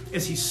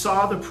is he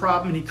saw the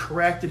problem and he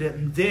corrected it,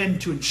 and then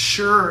to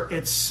ensure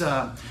its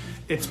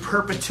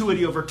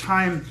perpetuity over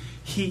time,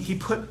 he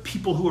put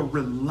people who are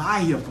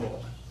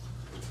reliable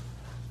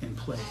in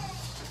place.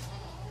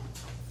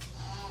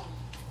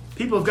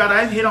 People of God,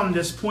 I've hit on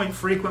this point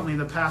frequently in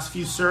the past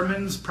few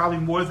sermons, probably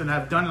more than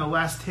I've done in the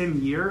last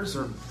 10 years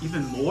or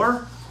even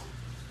more.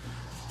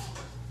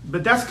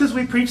 But that's because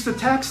we preach the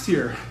text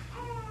here.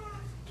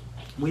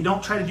 We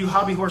don't try to do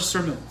hobby horse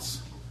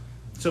sermons.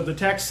 So if the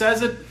text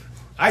says it,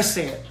 I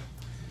say it.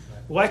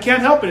 Well, I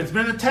can't help it. It's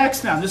been in the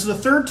text now. This is the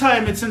third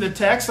time it's in the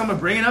text. I'm going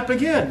to bring it up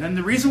again. And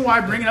the reason why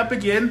I bring it up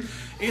again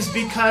is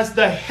because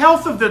the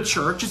health of the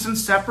church is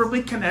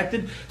inseparably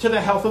connected to the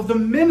health of the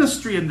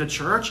ministry in the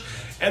church.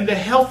 And the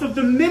health of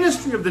the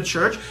ministry of the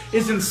church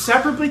is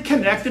inseparably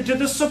connected to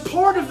the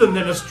support of the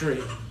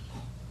ministry.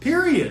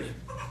 Period.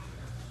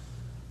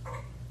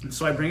 And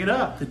so I bring it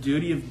up, the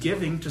duty of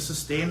giving to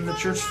sustain the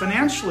church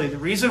financially. The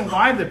reason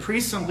why the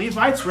priests and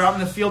Levites were out in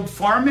the field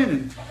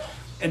farming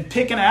and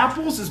picking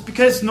apples is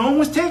because no one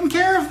was taking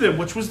care of them,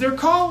 which was their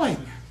calling.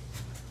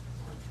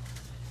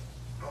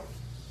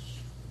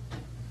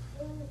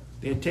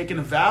 They had taken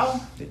a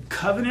vow, they had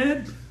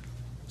covenanted,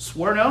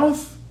 swore an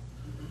oath.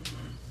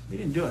 They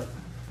didn't do it.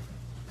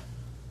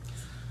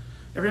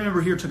 Every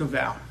member here took a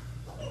vow.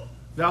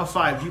 Vow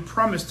 5, you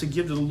promise to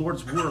give to the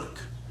Lord's work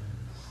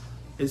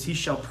as he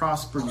shall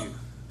prosper you.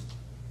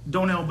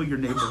 Don't elbow your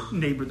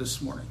neighbor this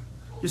morning.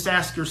 Just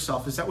ask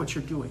yourself, is that what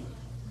you're doing?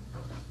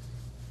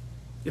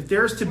 If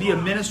there is to be a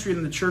ministry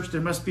in the church, there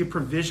must be a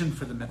provision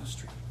for the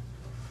ministry.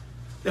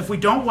 If we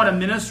don't want a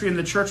ministry in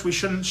the church, we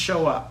shouldn't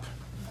show up.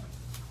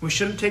 We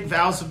shouldn't take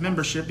vows of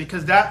membership,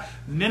 because that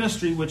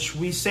ministry which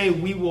we say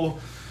we will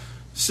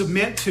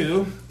submit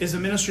to is a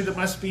ministry that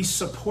must be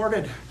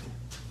supported.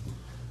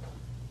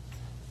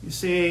 You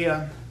see,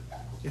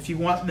 if you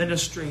want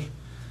ministry,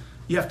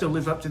 you have to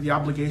live up to the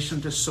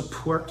obligation to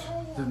support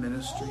the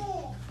ministry.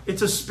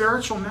 It's a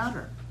spiritual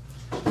matter.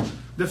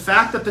 The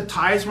fact that the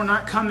tithes were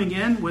not coming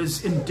in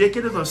was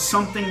indicative of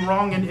something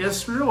wrong in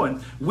Israel,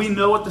 and we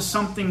know what the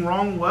something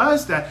wrong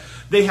was, that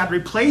they had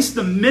replaced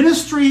the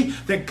ministry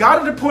that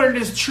God had appointed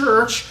his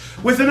church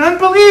with an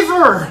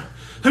unbeliever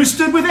who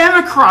stood with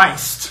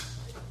Antichrist.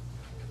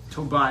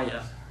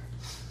 Tobiah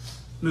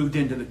moved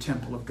into the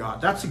temple of God.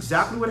 That's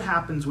exactly what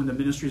happens when the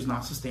ministry is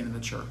not sustained in the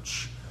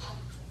church.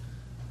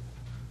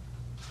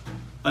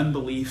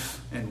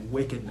 Unbelief and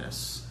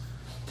wickedness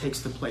takes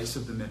the place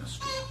of the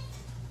ministry.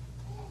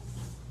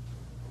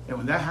 And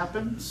when that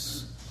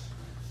happens,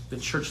 the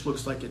church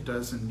looks like it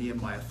does in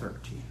Nehemiah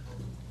 13.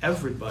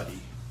 Everybody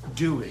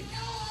doing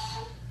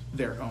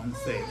their own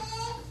thing.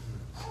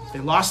 They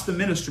lost the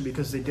ministry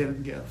because they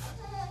didn't give.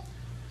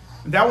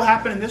 And that will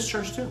happen in this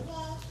church too.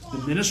 The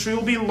ministry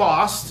will be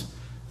lost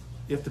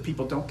if the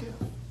people don't give.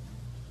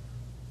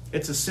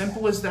 It's as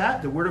simple as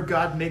that. The Word of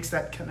God makes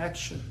that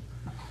connection.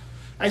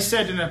 I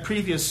said in a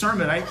previous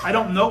sermon, I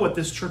don't know what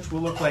this church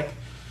will look like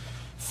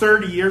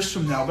 30 years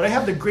from now, but I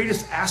have the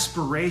greatest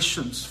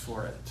aspirations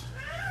for it.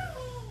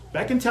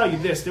 But I can tell you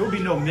this, there will be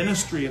no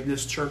ministry of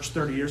this church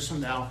 30 years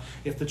from now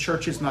if the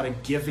church is not a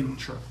giving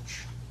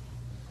church.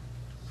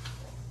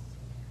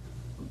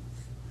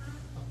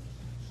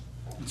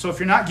 So if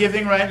you're not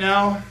giving right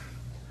now,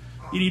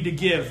 you need to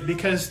give,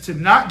 because to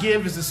not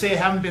give is to say I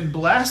haven't been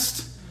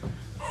blessed,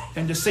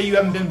 and to say you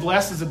haven't been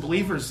blessed as a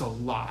believer is a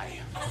lie.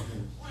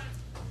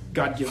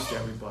 God gives to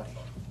everybody.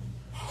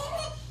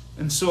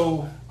 And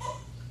so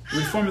the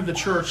reform of the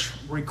church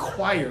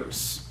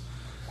requires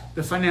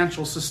the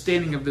financial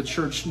sustaining of the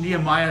church.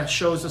 Nehemiah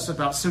shows us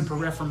about Semper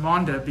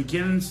Reformanda.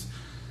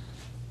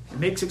 It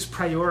makes its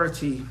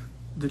priority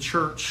the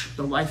church,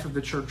 the life of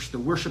the church, the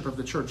worship of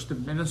the church, the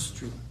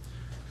ministry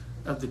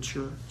of the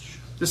church.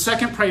 The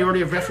second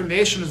priority of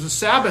Reformation is the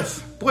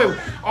Sabbath. Boy,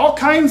 all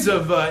kinds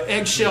of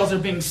eggshells are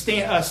being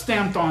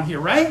stamped on here,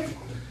 right?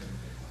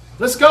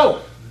 Let's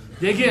go.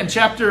 Dig in,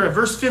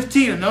 verse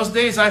 15. In those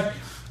days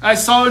I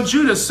saw in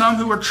Judah some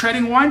who were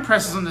treading wine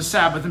presses on the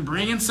Sabbath and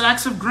bringing in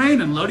sacks of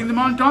grain and loading them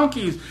on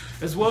donkeys,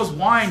 as well as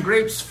wine,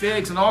 grapes,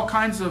 figs, and all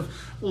kinds of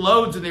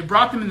loads. And they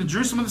brought them into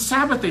Jerusalem on the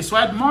Sabbath day. So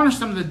I admonished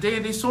them the day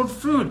they sold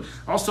food.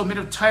 Also men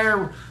of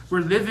Tyre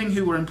were living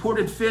who were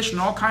imported fish and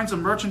all kinds of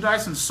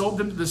merchandise and sold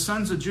them to the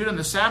sons of Judah on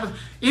the Sabbath,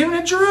 even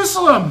in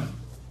Jerusalem.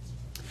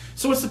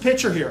 So what's the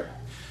picture here?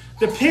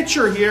 The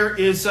picture here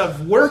is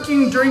of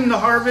working during the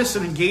harvest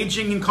and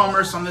engaging in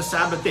commerce on the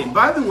Sabbath day.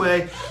 By the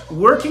way,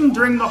 working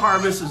during the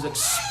harvest is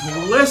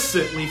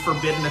explicitly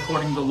forbidden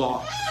according to the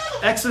law.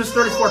 Exodus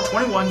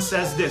 34:21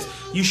 says this,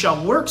 you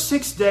shall work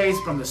 6 days,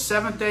 from the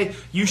seventh day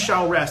you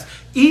shall rest,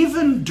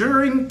 even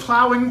during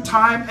plowing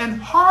time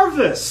and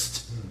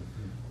harvest.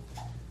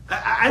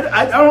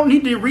 I don't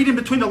need to read in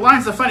between the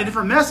lines to find a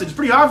different message. It's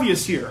pretty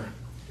obvious here.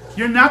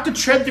 You're not to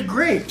tread the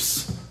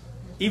grapes,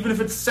 even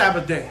if it's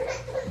Sabbath day.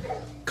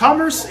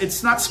 Commerce,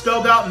 it's not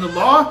spelled out in the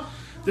law.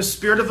 The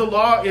spirit of the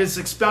law is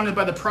expounded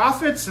by the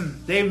prophets,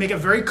 and they make it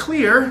very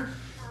clear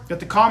that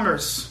the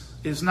commerce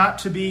is not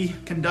to be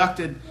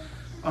conducted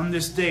on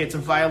this day. It's a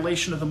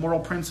violation of the moral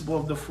principle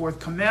of the fourth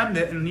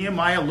commandment. And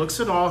Nehemiah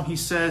looks at all. He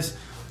says,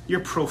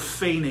 you're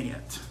profaning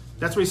it.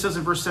 That's what he says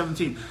in verse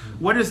 17.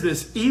 What is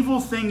this evil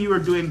thing you are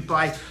doing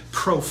by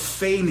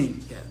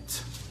profaning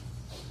it?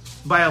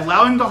 By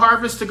allowing the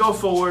harvest to go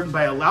forward,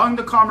 by allowing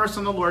the commerce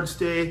on the Lord's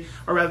day,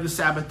 or rather the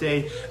Sabbath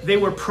day, they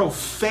were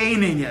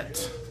profaning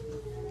it.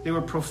 They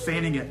were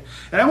profaning it.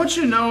 And I want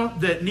you to know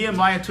that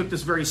Nehemiah took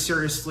this very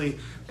seriously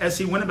as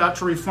he went about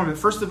to reform it.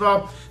 First of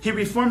all, he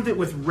reformed it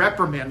with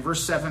reprimand,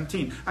 verse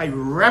 17. I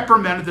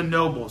reprimanded the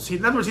nobles.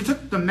 In other words, he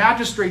took the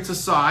magistrates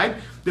aside,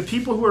 the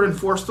people who were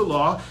enforced the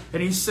law,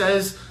 and he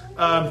says,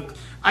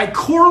 I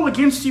quarrel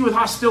against you with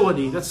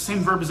hostility. That's the same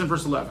verb as in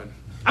verse 11.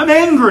 I'm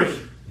angry.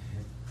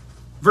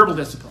 Verbal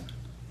discipline.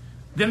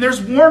 Then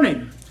there's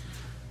warning.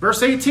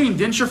 Verse 18,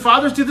 didn't your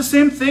fathers do the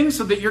same thing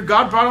so that your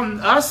God brought on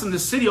us and the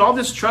city all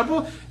this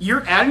trouble?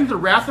 You're adding to the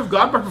wrath of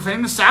God by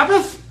profaning the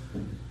Sabbath?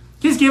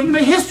 He's giving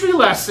them a history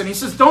lesson. He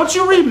says, don't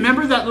you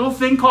remember that little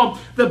thing called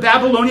the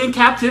Babylonian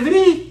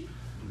captivity?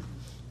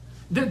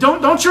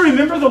 Don't you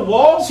remember the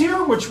walls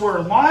here which were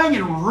lying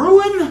in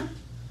ruin?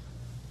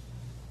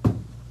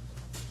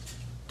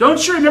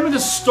 Don't you remember the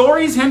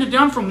stories handed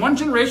down from one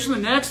generation to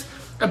the next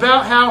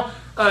about how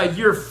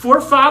your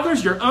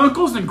forefathers, your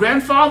uncles and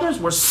grandfathers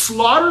were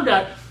slaughtered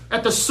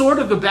at the sword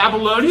of the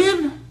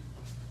Babylonian?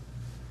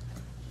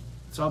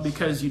 It's all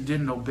because you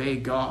didn't obey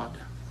God.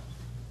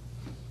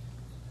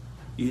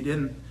 You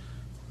didn't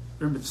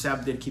remember the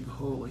Sabbath day to keep it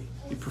holy.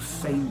 You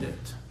profaned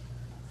it.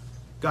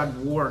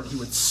 God warned he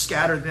would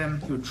scatter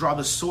them. He would draw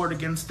the sword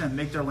against them,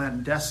 make their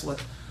land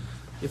desolate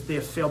if they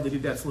have failed to do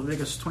that. It's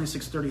Leviticus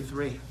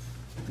 26:33.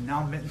 And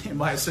now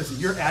Nehemiah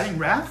says, you're adding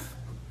wrath?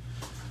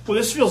 Well,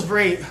 this feels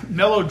very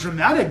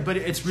melodramatic, but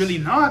it's really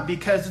not,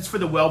 because it's for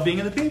the well-being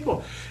of the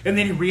people. And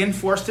then he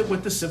reinforced it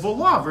with the civil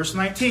law. Verse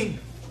 19.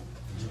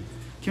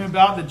 Came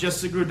about that just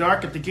as it grew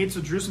dark at the gates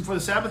of Jerusalem for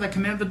the Sabbath, I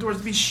commanded the doors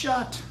to be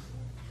shut.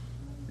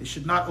 They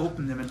should not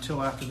open them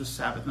until after the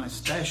Sabbath. And I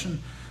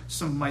stationed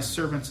some of my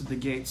servants at the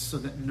gates so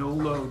that no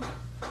load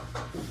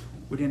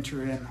would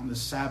enter in on the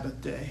Sabbath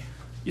day.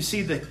 You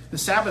see, the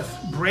Sabbath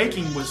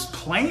breaking was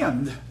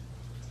planned.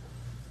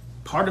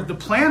 Part of the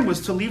plan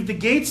was to leave the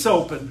gates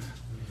open.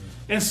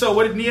 And so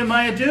what did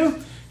Nehemiah do?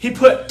 He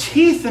put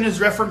teeth in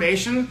his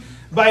reformation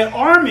by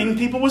arming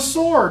people with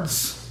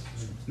swords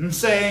and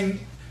saying,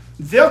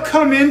 they'll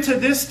come into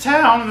this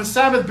town on the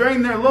Sabbath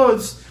bearing their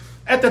loads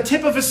at the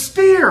tip of a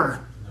spear.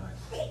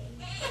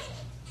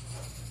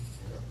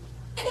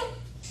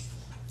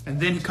 And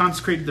then he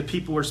consecrated the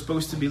people who were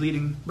supposed to be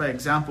leading by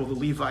example, the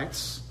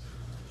Levites.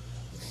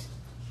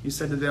 He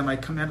said to them, I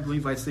commanded the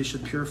Levites they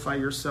should purify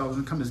yourselves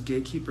and come as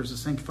gatekeepers to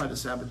sanctify the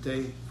Sabbath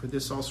day. For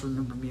this also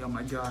remember me, O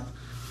my God,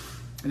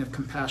 and have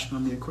compassion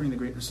on me according to the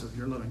greatness of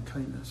your loving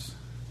kindness.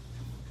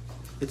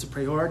 It's a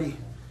priority.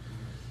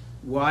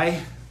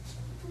 Why?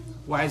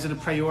 Why is it a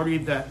priority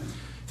that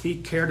he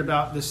cared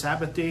about the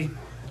Sabbath day?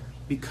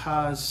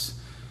 Because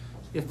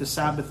if the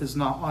Sabbath is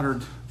not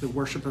honored, the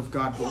worship of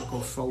God won't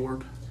go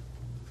forward.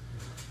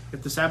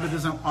 If the Sabbath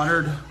isn't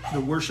honored,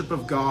 the worship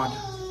of God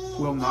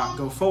will not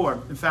go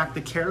forward. In fact,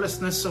 the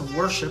carelessness of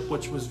worship,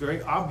 which was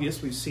very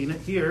obvious, we've seen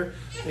it here.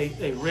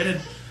 They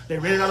rented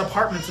out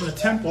apartments in the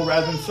temple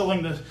rather than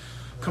filling the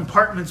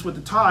compartments with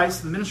the tithes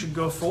so the ministry could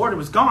go forward. It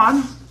was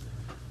gone.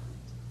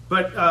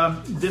 But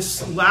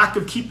this lack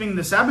of keeping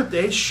the Sabbath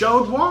day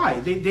showed why.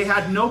 They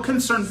had no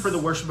concern for the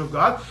worship of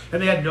God, and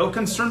they had no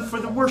concern for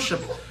the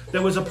worship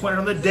that was appointed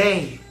on the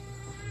day.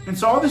 And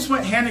so all this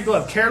went hand in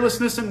glove.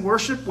 Carelessness in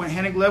worship went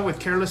hand in glove with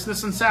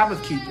carelessness in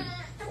Sabbath keeping.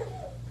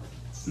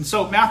 And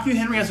so Matthew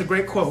Henry has a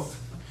great quote.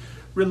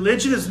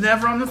 Religion is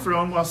never on the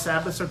throne while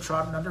Sabbaths are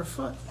trodden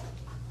underfoot.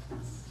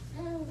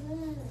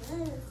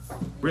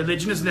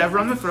 Religion is never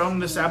on the throne when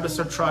the Sabbaths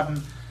are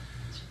trodden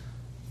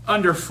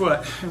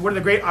underfoot. And what are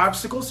the great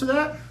obstacles to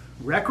that?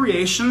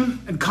 Recreation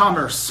and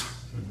commerce.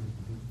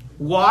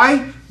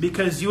 Why?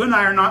 Because you and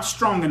I are not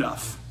strong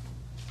enough.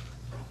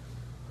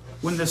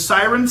 When the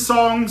siren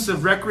songs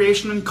of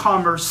recreation and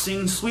commerce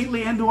sing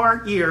sweetly into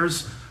our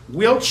ears,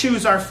 we'll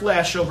choose our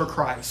flesh over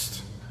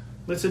Christ.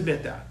 Let's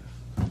admit that.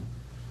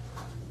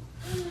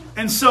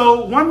 And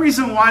so one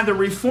reason why the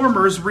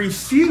reformers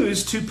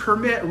refused to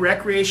permit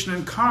recreation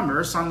and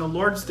commerce on the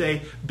Lord's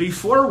Day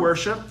before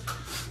worship,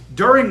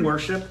 during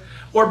worship,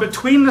 or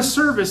between the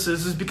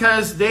services is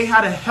because they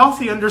had a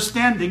healthy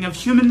understanding of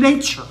human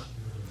nature.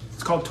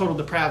 It's called total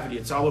depravity.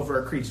 It's all over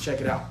our creeds.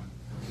 Check it out.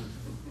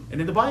 And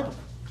in the Bible.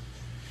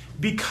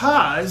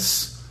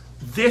 Because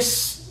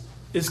this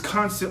is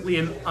constantly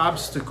an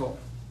obstacle.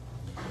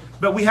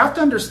 But we have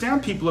to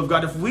understand, people of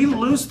God, if we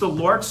lose the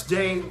Lord's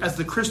Day as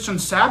the Christian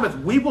Sabbath,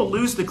 we will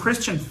lose the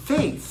Christian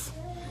faith.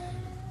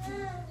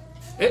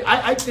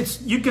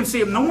 You can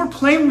see it no more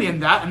plainly in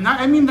that, and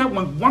I mean that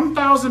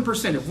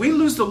 1,000%. If we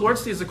lose the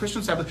Lord's Day as the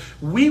Christian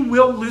Sabbath, we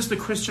will lose the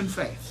Christian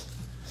faith.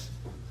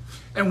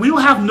 And we will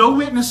have no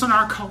witness in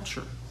our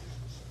culture.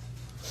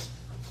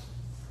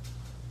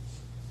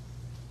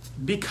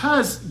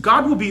 Because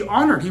God will be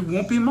honored. He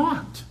won't be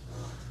mocked.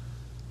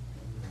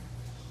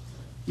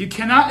 You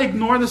cannot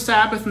ignore the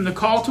Sabbath and the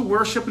call to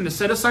worship and to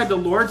set aside the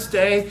Lord's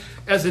Day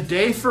as a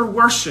day for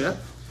worship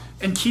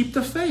and keep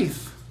the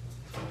faith.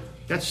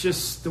 That's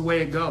just the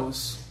way it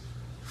goes.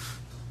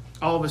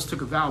 All of us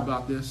took a vow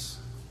about this.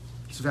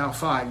 It's vow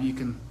 5. You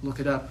can look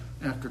it up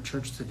after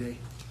church today.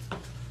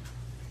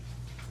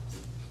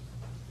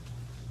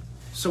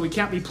 So we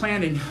can't be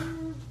planning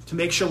to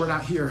make sure we're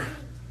not here.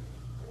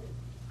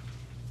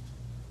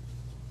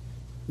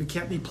 We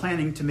can't be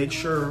planning to make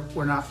sure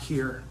we're not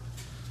here.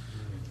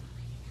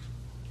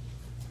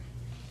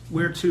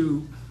 We're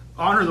to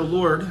honor the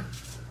Lord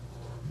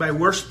by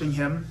worshiping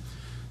Him.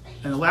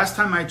 And the last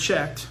time I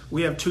checked,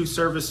 we have 2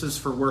 services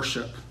for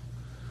worship.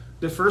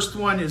 The first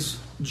one is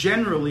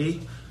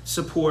generally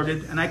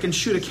supported, and I can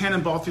shoot a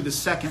cannonball through the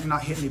second and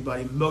not hit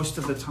anybody most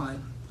of the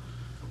time.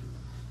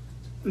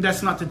 And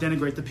that's not to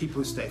denigrate the people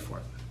who stay for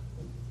it.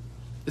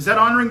 Is that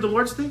honoring the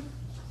Lord's Day?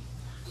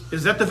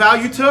 Is that the vow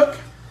you took?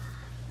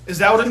 Is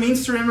that what it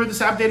means to remember the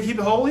Sabbath day to keep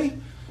it holy?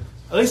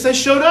 At least they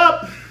showed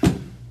up.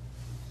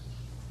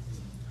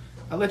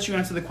 I'll let you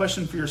answer the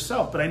question for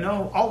yourself, but I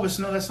know all of us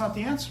know that's not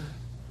the answer.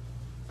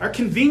 Our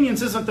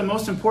convenience isn't the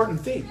most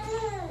important thing.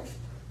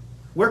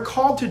 We're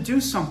called to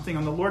do something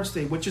on the Lord's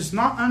Day, which is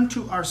not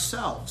unto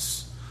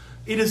ourselves.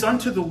 It is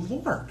unto the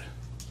Lord.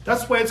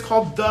 That's why it's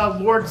called the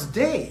Lord's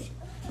Day.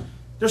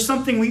 There's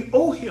something we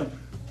owe him.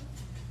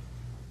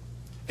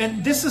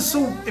 And this is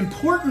so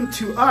important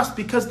to us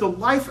because the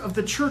life of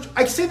the church,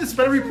 I say this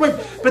about every point,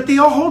 but they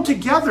all hold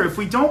together. If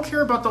we don't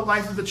care about the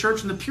life of the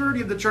church and the purity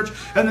of the church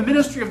and the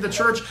ministry of the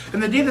church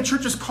and the day the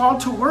church is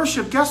called to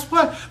worship, guess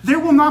what? There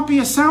will not be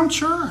a sound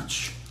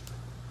church.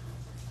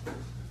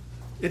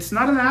 It's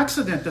not an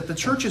accident that the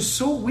church is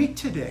so weak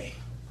today.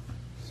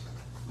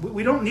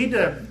 We don't need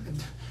to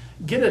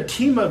get a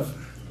team of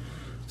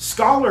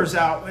scholars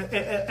out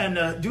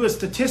and do a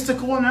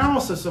statistical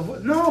analysis of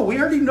what. No, we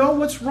already know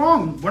what's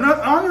wrong. We're not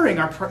honoring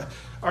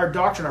our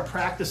doctrine. Our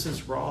practice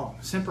is wrong.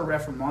 Semper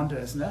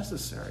Reformanda is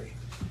necessary.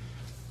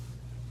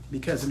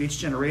 Because in each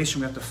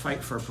generation we have to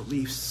fight for our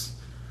beliefs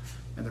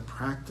and the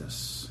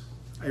practice.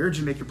 I urge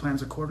you to make your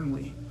plans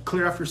accordingly.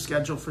 Clear off your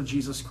schedule for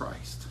Jesus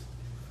Christ.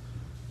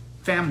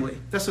 Family.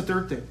 That's the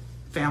third thing.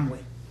 Family.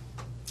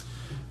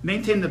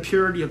 Maintain the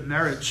purity of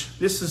marriage.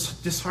 This is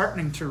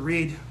disheartening to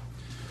read.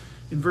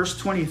 In verse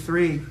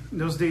 23, in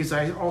those days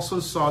I also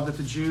saw that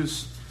the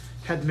Jews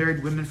had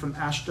married women from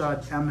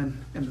Ashdod,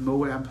 Ammon, and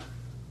Moab.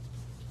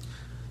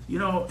 You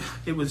know,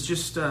 it was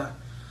just back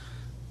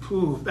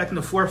in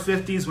the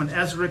 450s when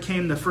Ezra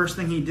came, the first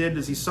thing he did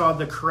is he saw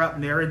the corrupt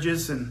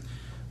marriages and,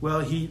 well,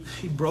 he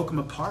broke them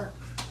apart.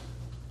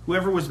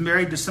 Whoever was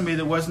married to somebody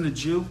that wasn't a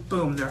Jew,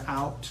 boom, they're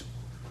out.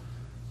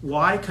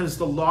 Why? Because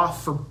the law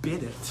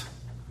forbid it.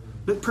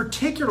 But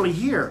particularly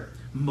here,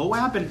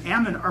 Moab and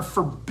Ammon are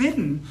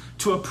forbidden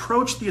to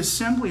approach the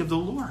assembly of the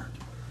Lord.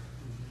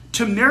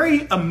 To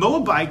marry a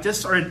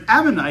Moabitess or an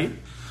Ammonite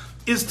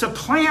is to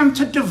plan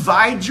to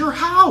divide your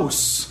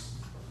house.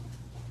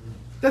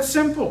 That's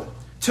simple.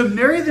 To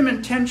marry them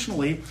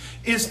intentionally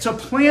is to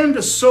plan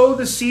to sow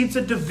the seeds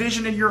of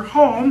division in your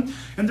home.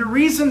 And the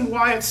reason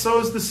why it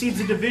sows the seeds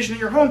of division in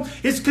your home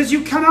is because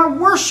you cannot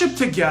worship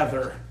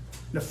together.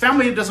 And a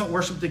family that doesn't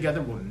worship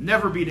together will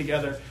never be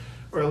together.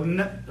 Or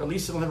at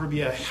least it'll never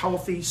be a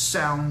healthy,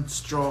 sound,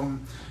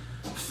 strong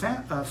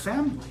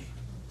family.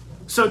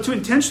 So to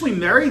intentionally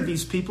marry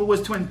these people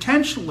was to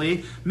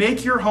intentionally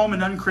make your home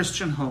an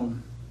unchristian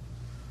home.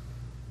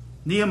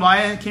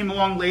 Nehemiah came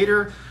along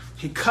later.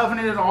 He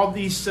covenanted all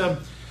these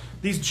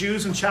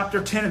Jews in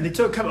chapter 10, and they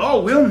took a covenant.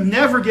 Oh, we'll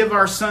never give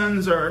our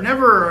sons or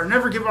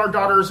never give our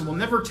daughters, and we'll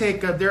never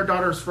take their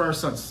daughters for our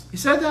sons. He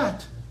said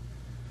that.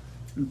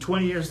 And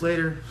 20 years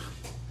later,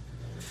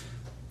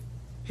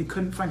 he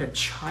couldn't find a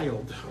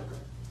child.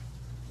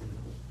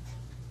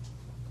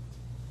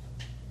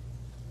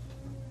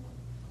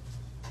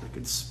 That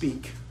could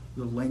speak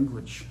the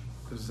language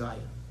of Zion.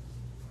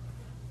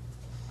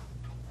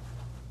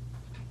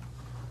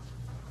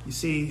 You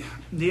see,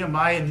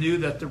 Nehemiah knew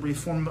that the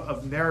reform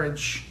of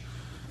marriage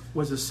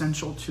was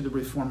essential to the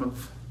reform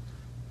of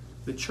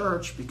the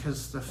church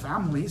because the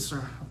families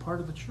are a part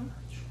of the church.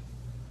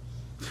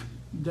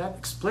 That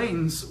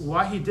explains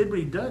why he did what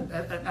he did.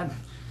 And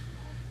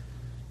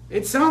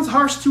it sounds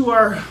harsh to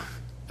our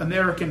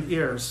American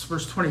ears.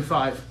 Verse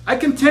 25. I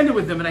contended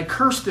with them and I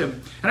cursed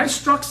them. And I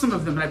struck some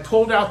of them and I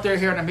pulled out their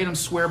hair and I made them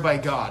swear by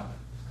God.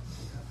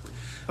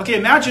 Okay,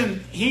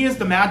 imagine he is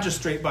the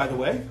magistrate, by the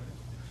way.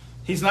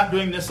 He's not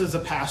doing this as a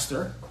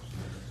pastor.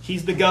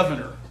 He's the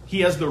governor.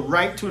 He has the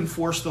right to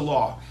enforce the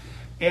law.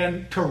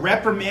 And to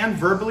reprimand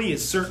verbally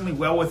is certainly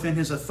well within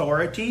his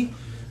authority.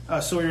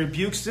 So he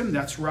rebukes them.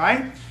 That's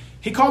right.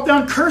 He called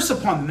down curse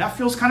upon them. That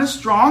feels kind of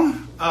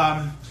strong.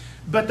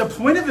 But the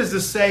point of it is to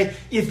say,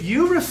 if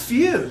you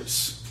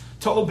refuse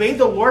to obey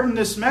the Lord in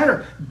this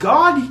matter,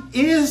 God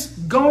is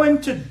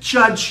going to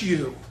judge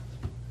you.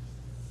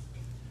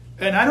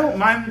 And I don't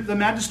mind the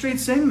magistrate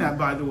saying that,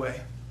 by the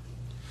way.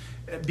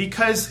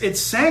 Because it's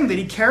saying that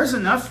he cares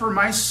enough for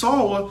my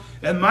soul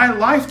and my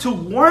life to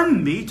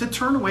warn me to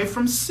turn away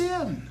from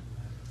sin.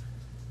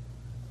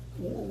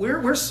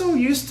 We're so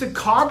used to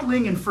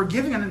coddling and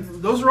forgiving,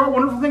 and those are all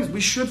wonderful things.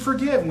 We should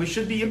forgive and we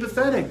should be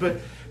empathetic.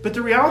 But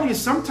the reality is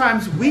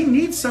sometimes we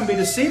need somebody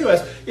to say to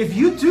us, if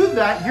you do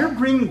that, you're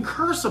bringing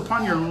curse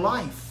upon your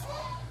life.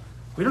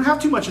 We don't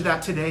have too much of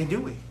that today, do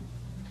we?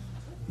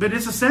 But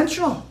it's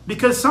essential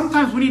because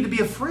sometimes we need to be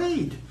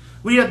afraid.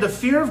 We have the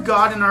fear of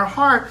God in our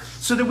heart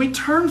so that we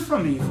turn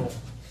from evil.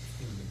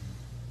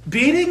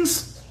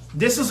 Beatings,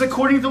 this is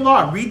according to the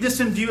law. Read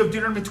this in view of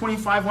Deuteronomy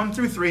 25, 1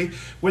 through 3,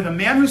 where the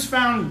man who's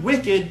found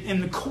wicked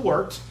in the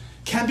court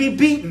can be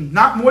beaten,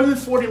 not more than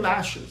 40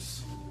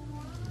 lashes.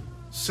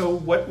 So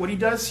what he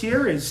does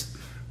here is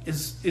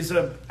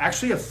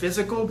actually a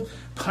physical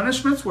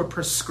punishments were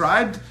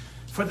prescribed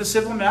for the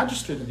civil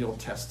magistrate of the Old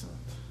Testament.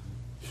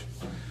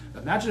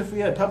 Imagine if we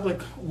had public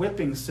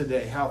whippings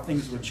today, how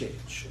things would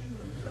change.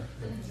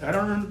 I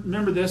don't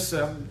remember this.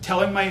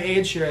 Telling my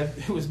age here,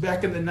 it was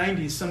back in the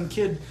 90s. Some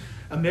kid,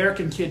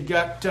 American kid,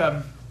 got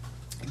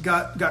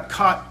got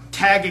caught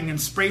tagging and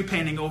spray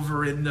painting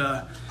over in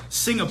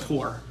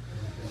Singapore.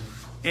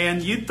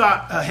 And you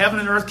thought heaven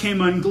and earth came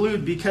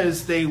unglued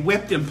because they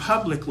whipped him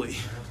publicly.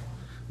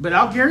 But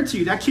I'll guarantee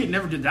you that kid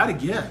never did that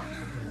again.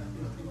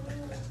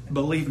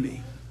 Believe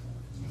me.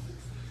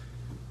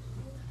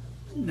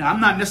 Now,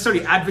 I'm not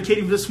necessarily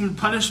advocating for this one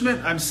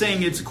punishment. I'm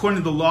saying it's according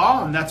to the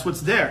law, and that's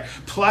what's there.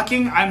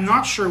 Plucking, I'm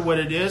not sure what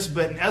it is,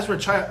 but in Ezra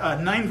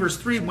 9 verse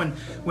 3,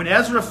 when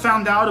Ezra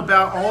found out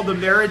about all the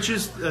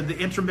marriages, the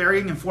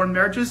intermarrying and foreign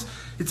marriages,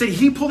 it said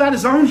he pulled out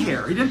his own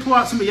hair. He didn't pull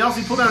out somebody else,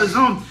 he pulled out his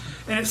own.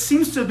 And it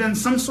seems to have been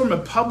some sort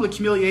of public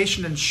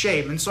humiliation and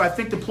shame. And so I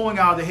think the pulling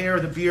out of the hair or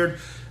the beard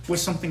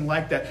was something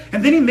like that.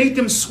 And then he made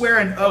them swear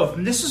an oath.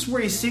 And this is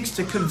where he seeks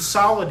to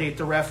consolidate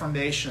the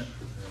Reformation.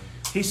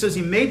 He says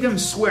he made them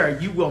swear,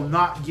 you will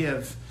not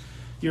give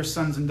your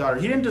sons and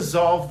daughters. He didn't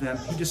dissolve them.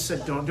 He just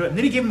said, don't do it. And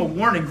then he gave them a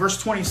warning.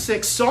 Verse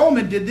 26,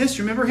 Solomon did this.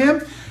 You remember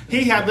him?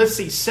 He had,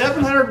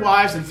 700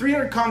 wives and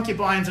 300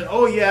 concubines. And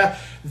oh yeah,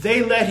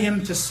 they led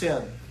him to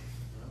sin.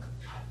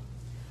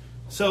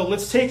 So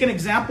let's take an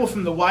example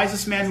from the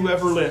wisest man who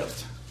ever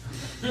lived.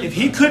 If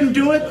he couldn't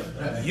do it,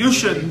 you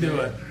shouldn't do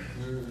it.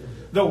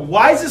 The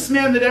wisest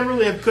man that ever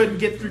lived couldn't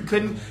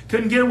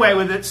get away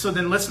with it, so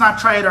then let's not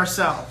try it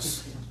ourselves.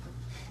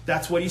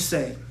 That's what he's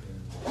saying.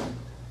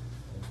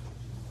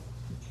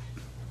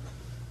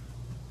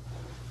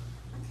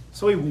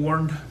 So he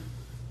warned.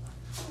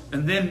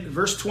 And then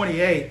verse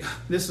 28,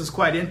 this is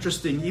quite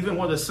interesting. Even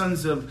one of the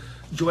sons of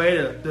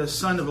Joiada, the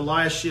son of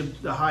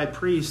Eliashib, the high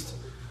priest,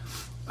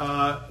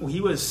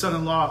 he was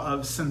son-in-law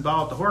of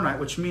Sanballat the Horonite,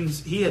 which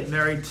means he had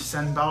married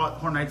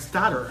Sanballat Horonite's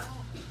daughter.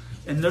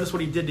 And notice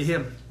what he did to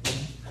him.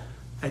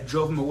 I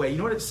drove him away. You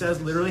know what it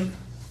says literally?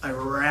 I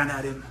ran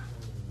at him.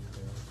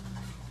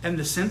 And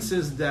the sense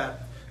is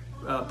that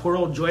poor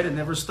old Joiada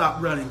never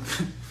stopped running.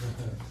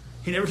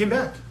 He never came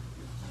back.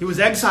 He was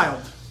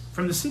exiled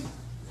from the city.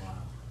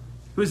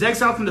 He was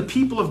exiled from the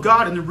people of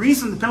God. And the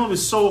reason the penalty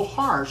was so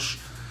harsh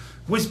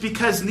was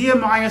because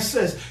Nehemiah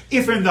says,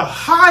 if in the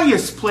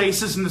highest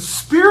places, in the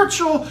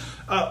spiritual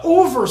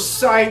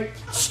oversight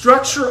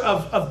structure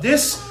of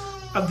this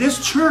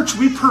church,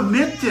 we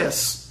permit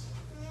this,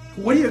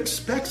 what do you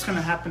expect is going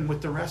to happen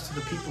with the rest of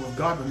the people of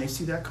God when they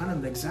see that kind of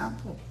an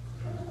example?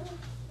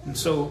 And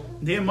so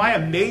Nehemiah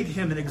made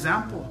him an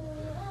example.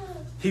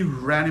 He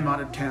ran him out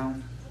of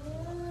town.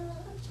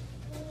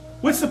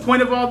 What's the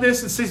point of all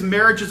this? It says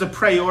marriage is a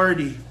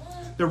priority.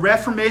 The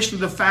reformation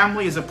of the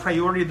family is a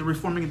priority of the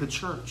reforming of the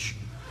church.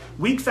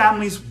 Weak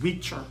families,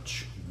 weak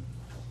church.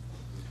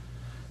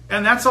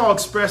 And that's all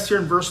expressed here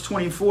in verse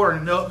 24.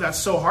 And note, that's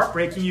so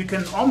heartbreaking, you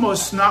can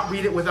almost not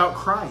read it without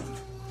crying.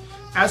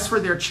 As for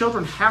their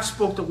children, half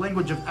spoke the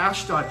language of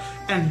Ashdod,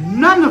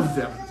 and none of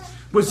them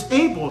was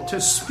able to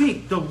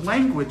speak the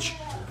language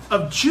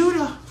of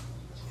Judah.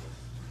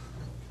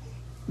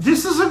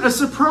 This isn't a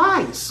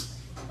surprise.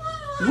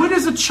 Who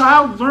does a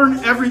child learn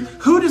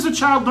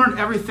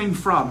everything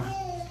from?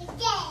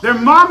 Their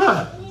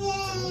mama.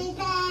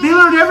 They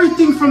learn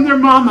everything from their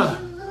mama.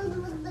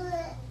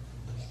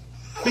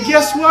 But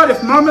guess what?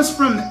 If mama's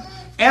from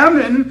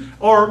Ammon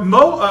or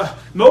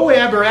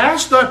Moab or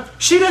Ashdod,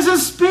 she doesn't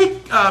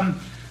speak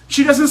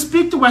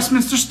the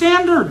Westminster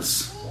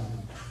Standards.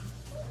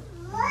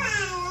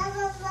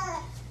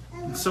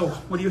 So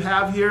what do you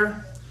have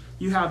here?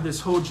 You have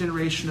this whole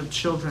generation of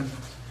children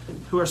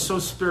who are so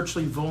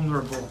spiritually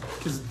vulnerable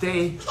because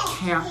they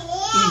can't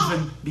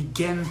even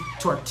begin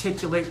to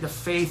articulate the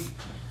faith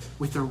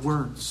with their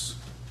words.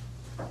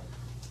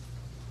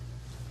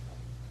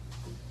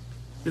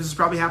 This has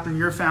probably happened in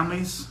your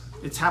families.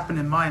 It's happened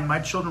in mine. My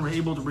children were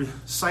able to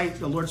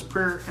recite the Lord's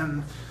Prayer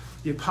and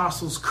the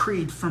Apostles'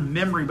 Creed from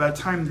memory by the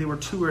time they were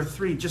 2 or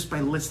 3 just by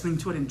listening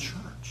to it in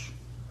church.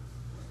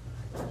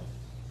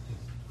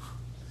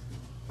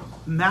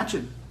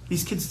 Imagine,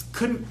 these kids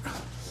couldn't,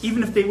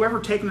 even if they were ever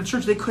taken to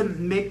church, they couldn't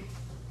make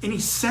any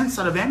sense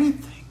out of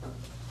anything.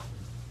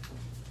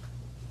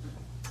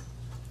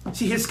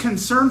 See, his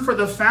concern for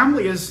the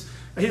family is,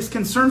 his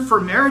concern for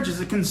marriage is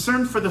a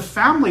concern for the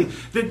family.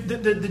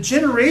 The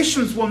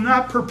generations will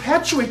not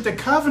perpetuate the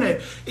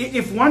covenant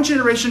if one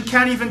generation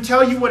can't even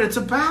tell you what it's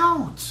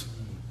about.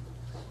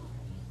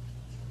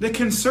 The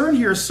concern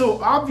here is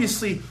so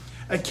obviously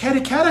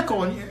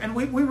catechetical, and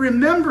we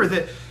remember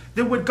that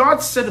what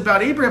God said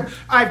about Abraham,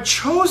 I've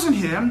chosen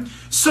him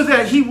so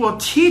that he will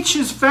teach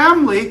his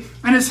family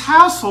and his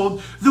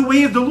household the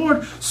way of the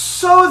Lord,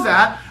 so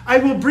that I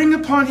will bring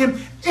upon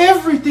him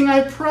everything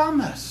I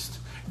promised.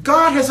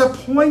 God has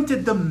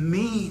appointed the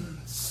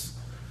means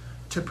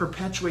to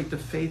perpetuate the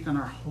faith in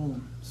our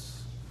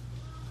homes.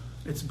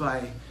 It's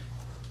by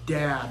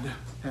dad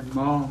and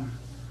mom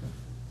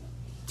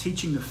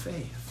teaching the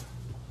faith.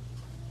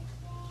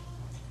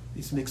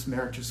 These mixed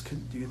marriages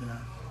couldn't do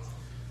that.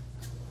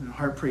 And a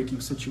heartbreaking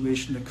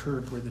situation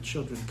occurred where the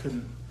children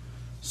couldn't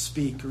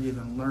speak or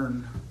even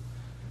learn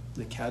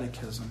the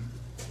catechism.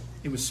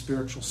 It was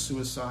spiritual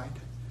suicide.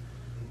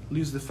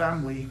 Lose the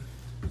family,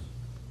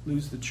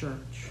 lose the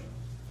church.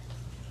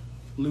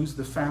 Lose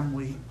the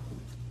family,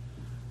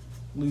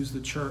 lose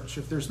the church.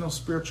 If there's no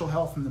spiritual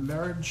health in the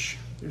marriage,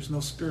 there's no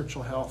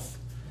spiritual health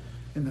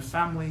in the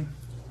family.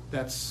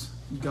 That's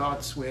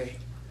God's way.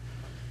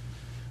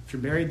 If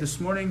you're married this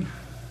morning,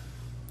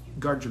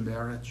 guard your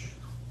marriage.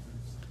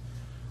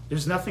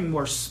 There's nothing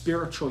more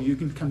spiritual you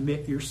can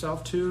commit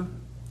yourself to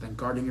than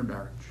guarding your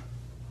marriage.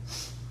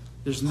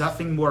 There's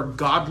nothing more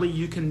godly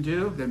you can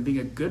do than being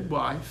a good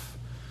wife,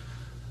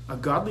 a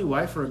godly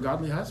wife or a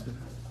godly husband.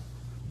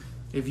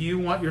 If you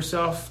want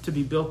yourself to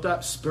be built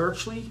up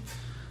spiritually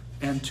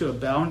and to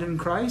abound in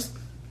Christ,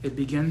 it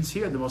begins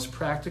here. The most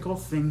practical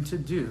thing to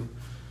do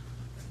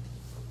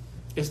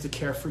is to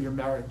care for your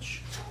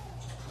marriage.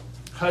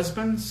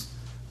 Husbands,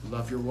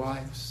 love your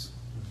wives.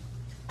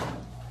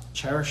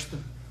 Cherish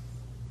them.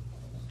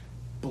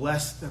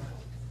 Bless them.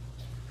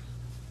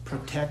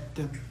 Protect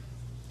them.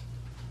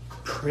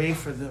 Pray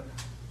for them.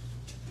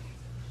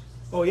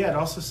 Oh yeah, it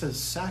also says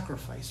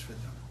sacrifice for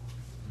them.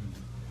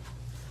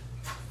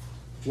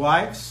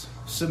 Wives,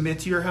 submit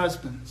to your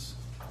husbands.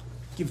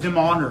 Give them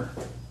honor.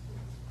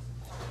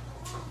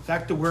 In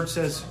fact, the word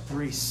says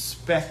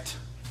respect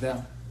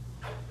them.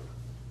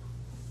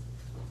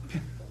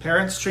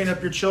 Parents, train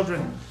up your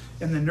children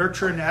in the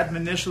nurture and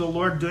admonition of the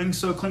Lord, doing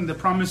so cling to the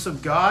promise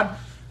of God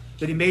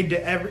that he made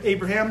to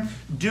Abraham.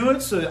 Do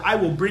it so that I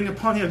will bring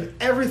upon him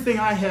everything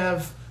I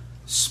have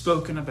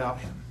spoken about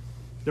him.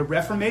 The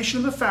reformation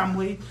of the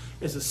family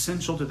is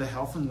essential to the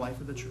health and life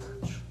of the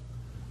church.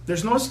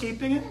 There's no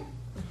escaping it.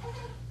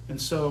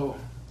 And so,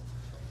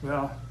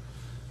 well,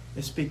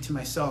 I speak to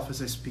myself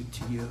as I speak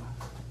to you.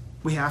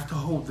 We have to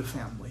hold the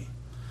family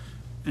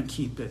and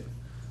keep it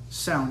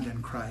sound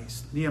in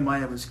Christ.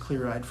 Nehemiah was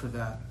clear-eyed for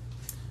that.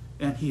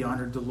 And he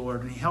honored the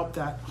Lord. And he helped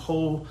that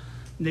whole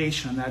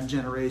nation, that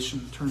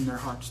generation, turn their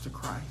hearts to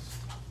Christ.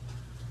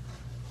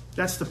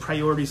 That's the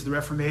priorities of the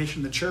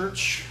Reformation: the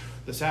church,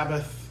 the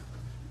Sabbath,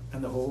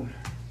 and the home.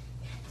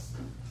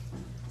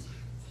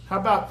 How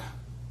about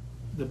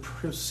the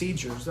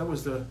procedures? That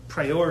was the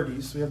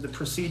priorities. We have the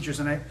procedures.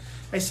 And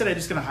I said I'm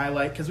just going to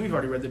highlight, because we've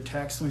already read the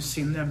text and we've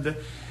seen them. But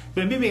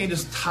maybe I can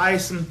just tie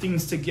some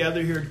things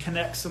together here and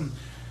connect some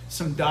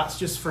dots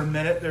just for a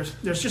minute.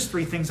 There's just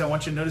three things I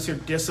want you to notice here.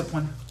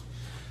 Discipline.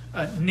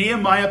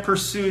 Nehemiah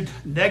pursued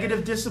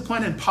negative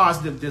discipline and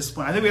positive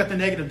discipline. I think we got the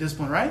negative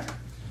discipline, right?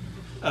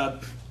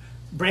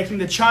 Breaking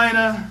the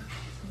china,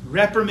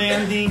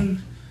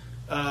 reprimanding,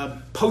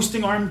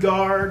 posting armed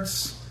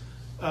guards,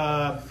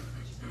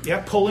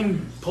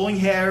 pulling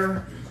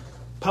hair,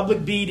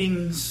 public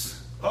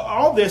beatings.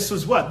 All this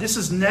was what? This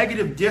is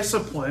negative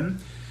discipline.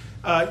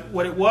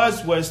 What it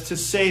was to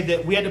say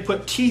that we had to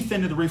put teeth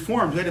into the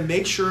reforms. We had to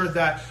make sure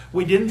that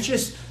we didn't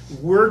just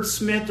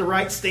wordsmith the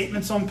right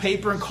statements on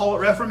paper and call it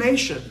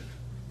reformation.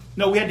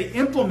 No, we had to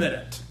implement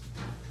it.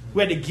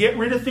 We had to get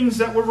rid of things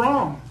that were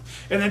wrong.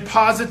 And then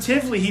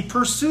positively, he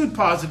pursued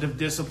positive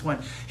discipline.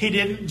 He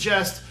didn't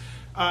just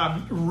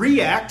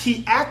react,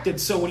 he acted.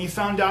 So when he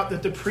found out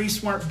that the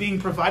priests weren't being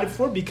provided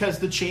for because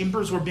the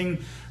chambers were being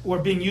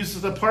used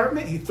as an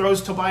apartment, he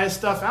throws Tobiah's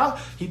stuff out,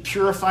 he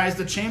purifies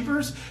the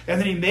chambers,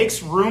 and then he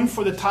makes room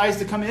for the tithes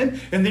to come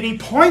in, and then he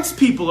points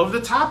people over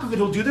the top of it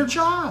who'll do their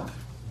job.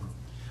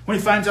 When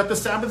he finds out the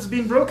Sabbath is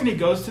being broken, he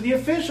goes to the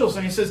officials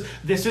and he says,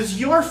 this is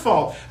your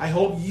fault. I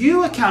hold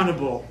you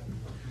accountable.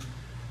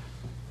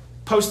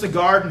 Post the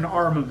guard and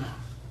arm them.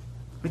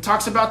 He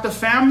talks about the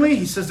family.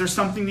 He says there's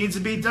something needs to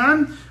be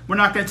done. We're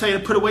not going to tell you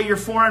to put away your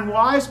foreign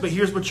wives, but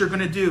here's what you're going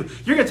to do.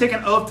 You're going to take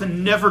an oath to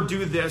never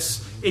do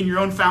this in your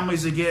own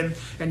families again.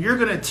 And you're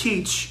going to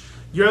teach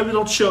your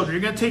little children.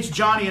 You're going to teach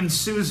Johnny and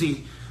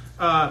Susie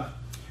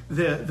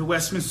the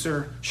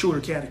Westminster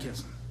Shorter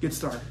Catechism. Get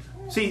started.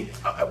 See,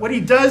 what he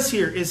does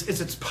here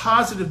is it's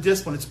positive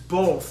discipline. It's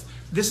both.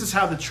 This is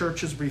how the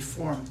church is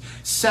reformed.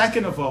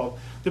 Second of all,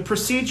 the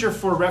procedure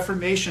for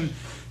reformation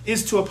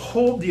is to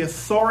uphold the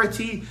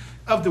authority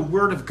of the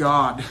Word of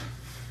God.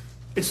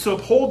 It's to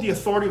uphold the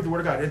authority of the Word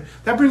of God. And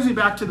that brings me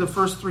back to the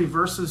first three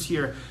verses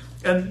here.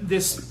 And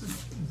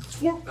this,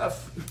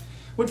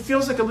 what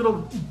feels like a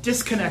little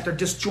disconnect or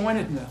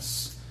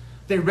disjointedness.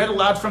 They read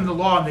aloud from the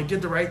law and they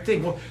did the right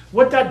thing. Well,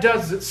 what that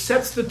does is it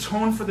sets the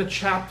tone for the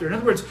chapter. In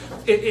other words,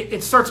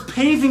 it starts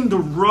paving the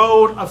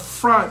road up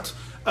front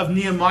of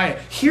Nehemiah.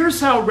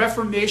 Here's how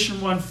Reformation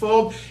will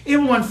unfold. It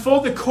will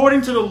unfold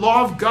according to the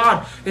law of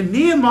God. And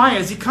Nehemiah,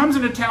 as he comes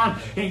into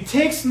town and he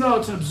takes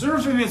notes and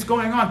observes everything that's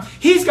going on,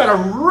 he's got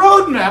a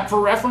roadmap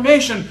for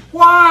Reformation.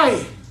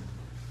 Why?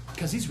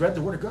 Because he's read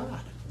the Word of God.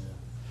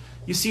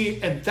 You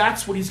see, and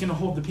that's what he's going to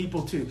hold the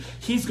people to.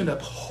 He's going to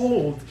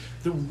uphold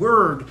the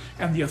Word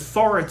and the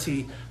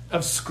authority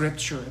of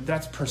Scripture. And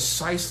that's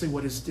precisely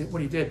what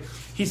he did.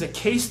 He's a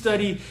case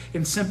study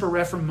in Semper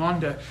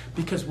Reformanda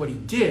because what he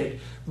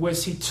did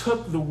was he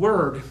took the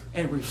Word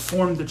and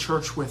reformed the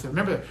church with it.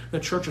 Remember, the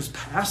church is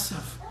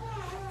passive.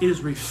 It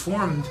is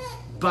reformed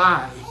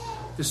by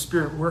the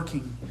Spirit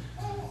working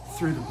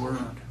through the Word.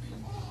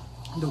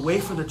 The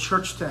way for the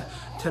church to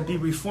be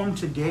reformed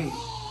today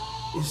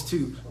is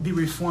to be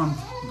reformed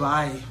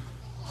by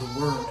the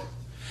Word.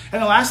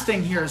 And the last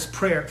thing here is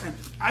prayer. And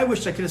I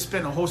wish I could have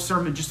spent a whole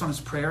sermon just on his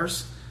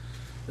prayers.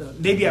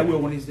 Maybe I will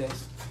one of these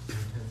days.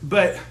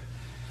 But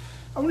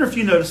I wonder if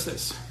you notice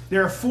this.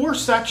 There are 4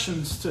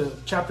 sections to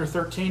chapter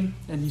 13.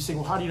 And you say,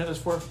 well, how do you know there's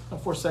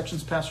four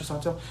sections, Pastor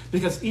Santo?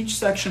 Because each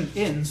section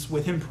ends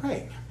with him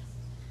praying.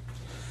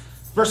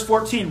 Verse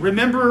 14,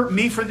 remember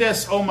me for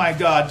this, O my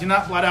God. Do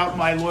not blot out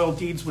my loyal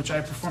deeds, which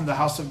I perform in the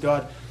house of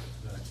God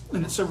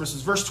in its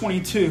services. Verse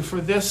 22,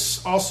 for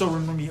this also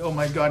remember me, O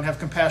my God, and have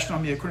compassion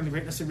on me according to the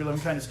greatness of your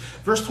loving kindness.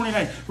 Verse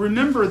 29,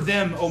 remember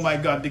them, O my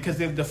God, because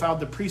they have defiled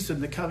the priesthood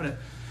and the covenant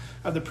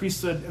of the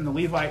priesthood and the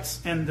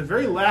Levites. And the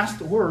very last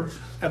words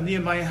of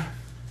Nehemiah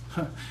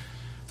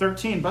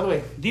 13, by the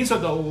way, these are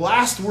the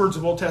last words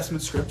of Old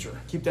Testament Scripture.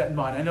 Keep that in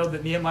mind. I know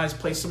that Nehemiah is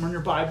placed somewhere in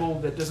your Bible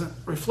that doesn't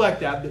reflect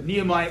that, but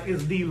Nehemiah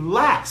is the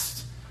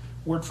last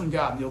word from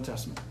God in the Old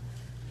Testament.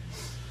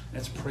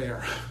 That's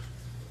prayer.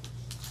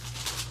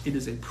 It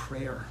is a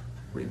prayer.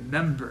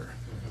 Remember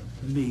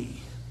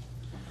me,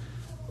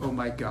 oh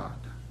my God.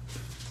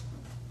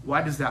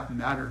 Why does that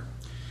matter?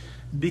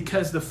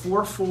 Because the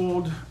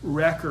fourfold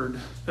record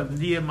of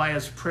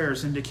Nehemiah's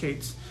prayers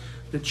indicates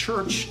the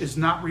church is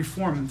not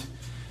reformed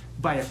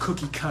by a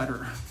cookie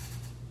cutter.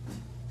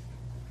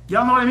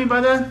 Y'all know what I mean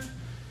by that?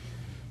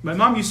 My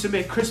mom used to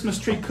make Christmas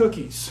tree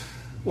cookies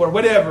or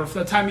whatever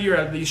from the time of year,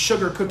 out of these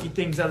sugar cookie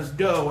things out of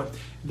dough. And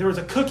there was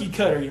a cookie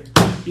cutter.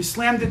 You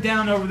slammed it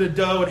down over the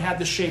dough and had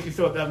the shape. You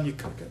throw it in the oven, you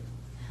cook it.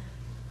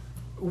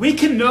 We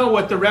can know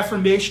what the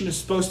Reformation is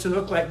supposed to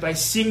look like by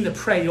seeing the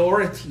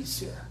priorities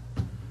here.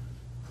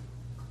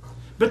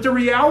 But the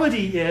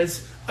reality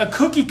is a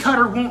cookie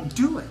cutter won't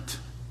do it.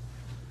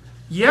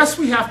 Yes,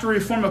 we have to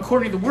reform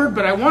according to the Word,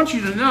 but I want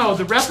you to know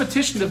the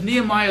repetition of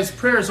Nehemiah's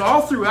prayers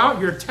all throughout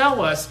here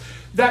tell us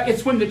that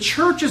it's when the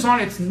church is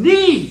on its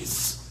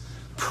knees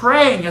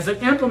praying as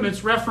it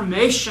implements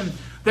reformation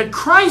that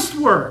Christ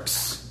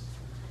works.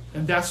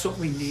 And that's what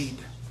we need.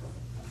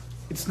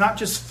 It's not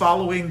just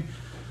following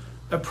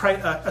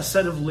a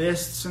set of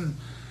lists and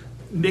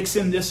mix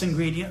in this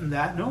ingredient and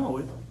that.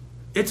 No,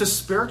 it's a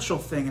spiritual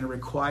thing and it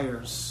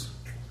requires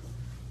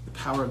the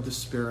power of the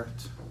Spirit.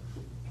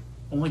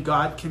 Only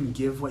God can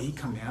give what he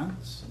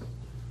commands.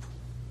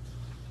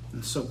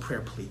 And so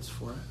prayer pleads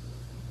for it.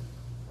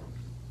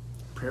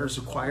 Prayer is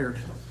required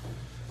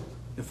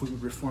if we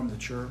would reform the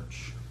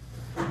church.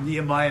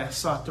 Nehemiah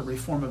sought the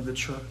reform of the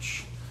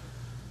church.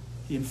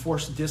 He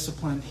enforced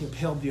discipline. He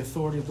upheld the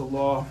authority of the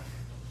law.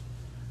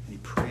 And he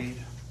prayed.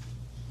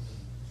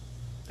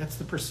 That's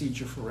the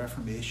procedure for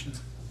reformation.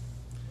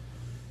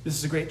 This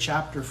is a great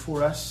chapter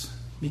for us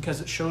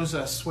because it shows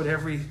us what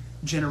every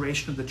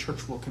generation of the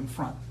church will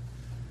confront.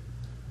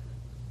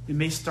 It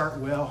may start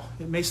well.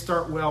 It may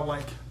start well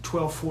like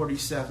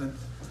 1247.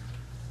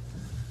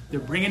 They're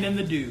bringing in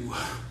the dew.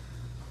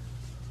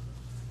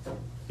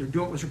 They're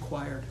doing what was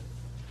required.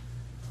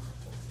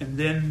 And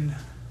then,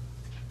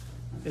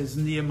 as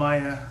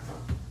Nehemiah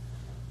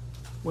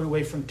went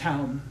away from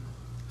town,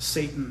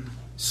 Satan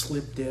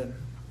slipped in.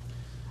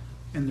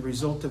 And the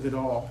result of it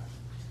all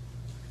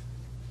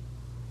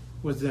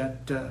was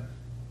that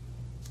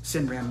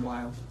sin ran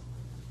wild.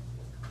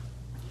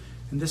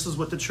 And this is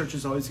what the church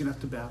is always going to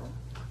have to battle.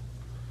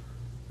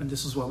 And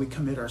this is why we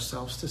commit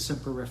ourselves to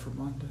Semper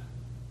Reformanda.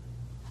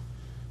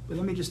 But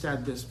let me just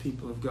add this,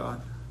 people of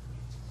God.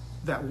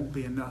 That won't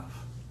be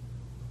enough.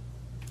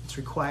 It's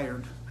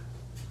required.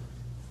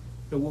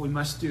 But what we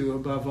must do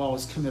above all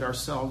is commit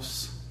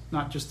ourselves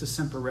not just to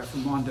Semper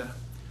Reformanda,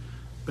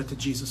 but to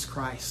Jesus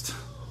Christ.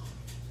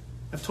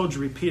 I've told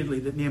you repeatedly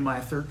that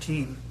Nehemiah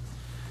 13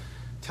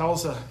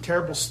 tells a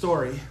terrible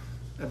story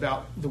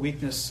about the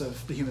weakness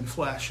of the human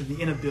flesh and the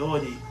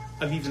inability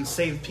of even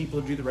saved people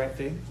to do the right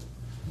thing.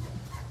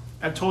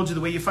 I've told you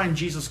the way you find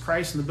Jesus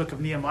Christ in the book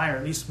of Nehemiah, or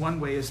at least one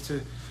way, is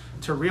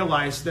to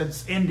realize that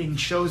its ending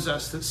shows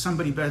us that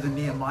somebody better than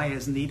Nehemiah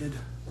is needed.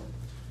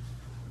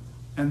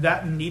 And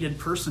that needed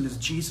person is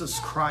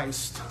Jesus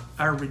Christ,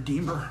 our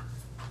Redeemer.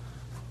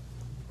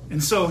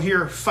 And so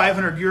here,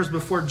 500 years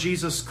before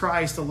Jesus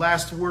Christ, the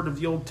last word of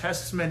the Old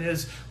Testament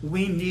is,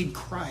 we need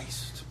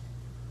Christ.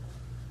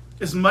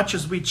 As much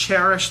as we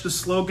cherish the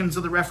slogans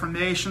of the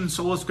Reformation,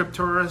 Sola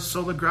Scriptura,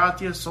 Sola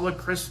Gratia, Sola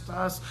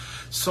Christus,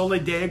 Sola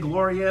Deo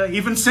Gloria,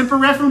 even Semper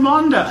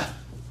Reformanda,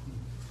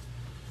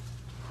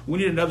 we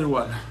need another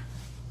one.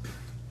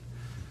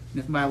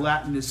 And if my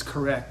Latin is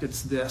correct,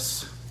 it's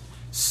this: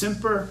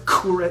 Semper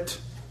currit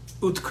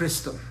ut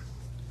Christum,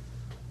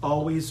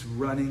 always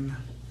running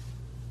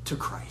to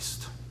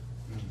Christ.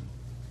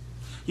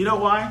 You know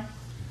why?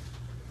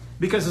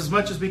 Because as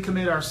much as we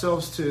commit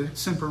ourselves to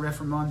Semper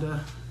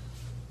Reformanda,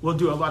 we'll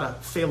do a lot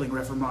of failing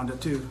Reformanda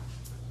too.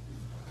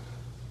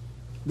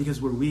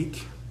 Because we're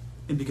weak,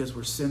 and because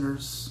we're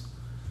sinners,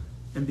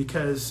 and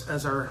because,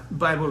 as our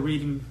Bible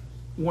reading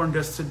warned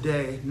us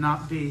today,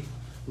 not be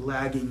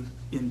lagging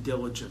in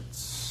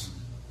diligence.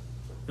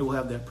 And we'll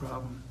have that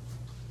problem.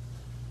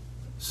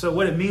 So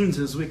what it means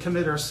is we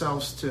commit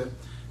ourselves to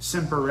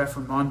Semper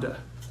Reformanda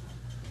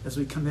as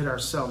we commit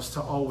ourselves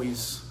to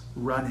always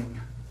running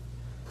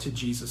to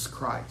Jesus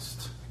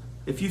Christ.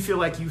 If you feel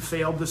like you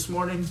failed this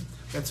morning,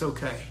 that's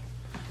okay.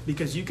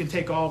 Because you can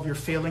take all of your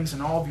failings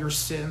and all of your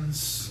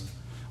sins,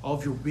 all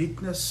of your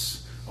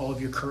weakness, all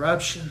of your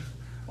corruption,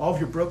 all of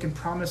your broken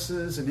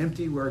promises and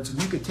empty words,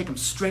 and you could take them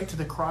straight to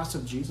the cross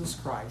of Jesus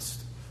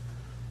Christ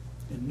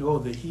and know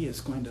that he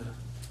is going to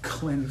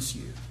cleanse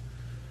you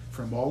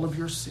from all of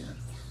your sins.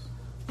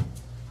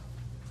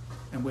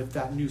 And with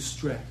that new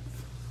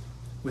strength,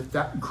 with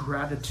that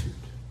gratitude,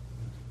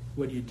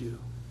 what do? You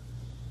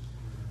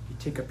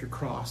take up your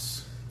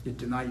cross, you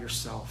deny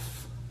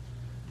yourself,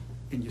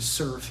 and you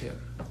serve him.